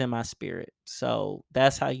 but he's in my spirit. So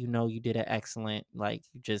that's how you know you did an excellent, like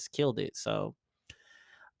you just killed it. So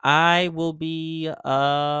I will be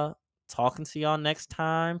talking to y'all next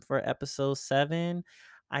time for episode 7.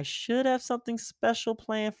 I should have something special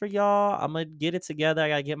planned for y'all. I'm gonna get it together. I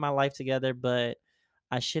gotta get my life together, but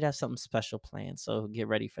I should have something special planned. So get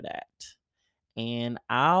ready for that. And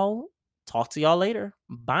I'll talk to y'all later.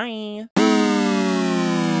 Bye.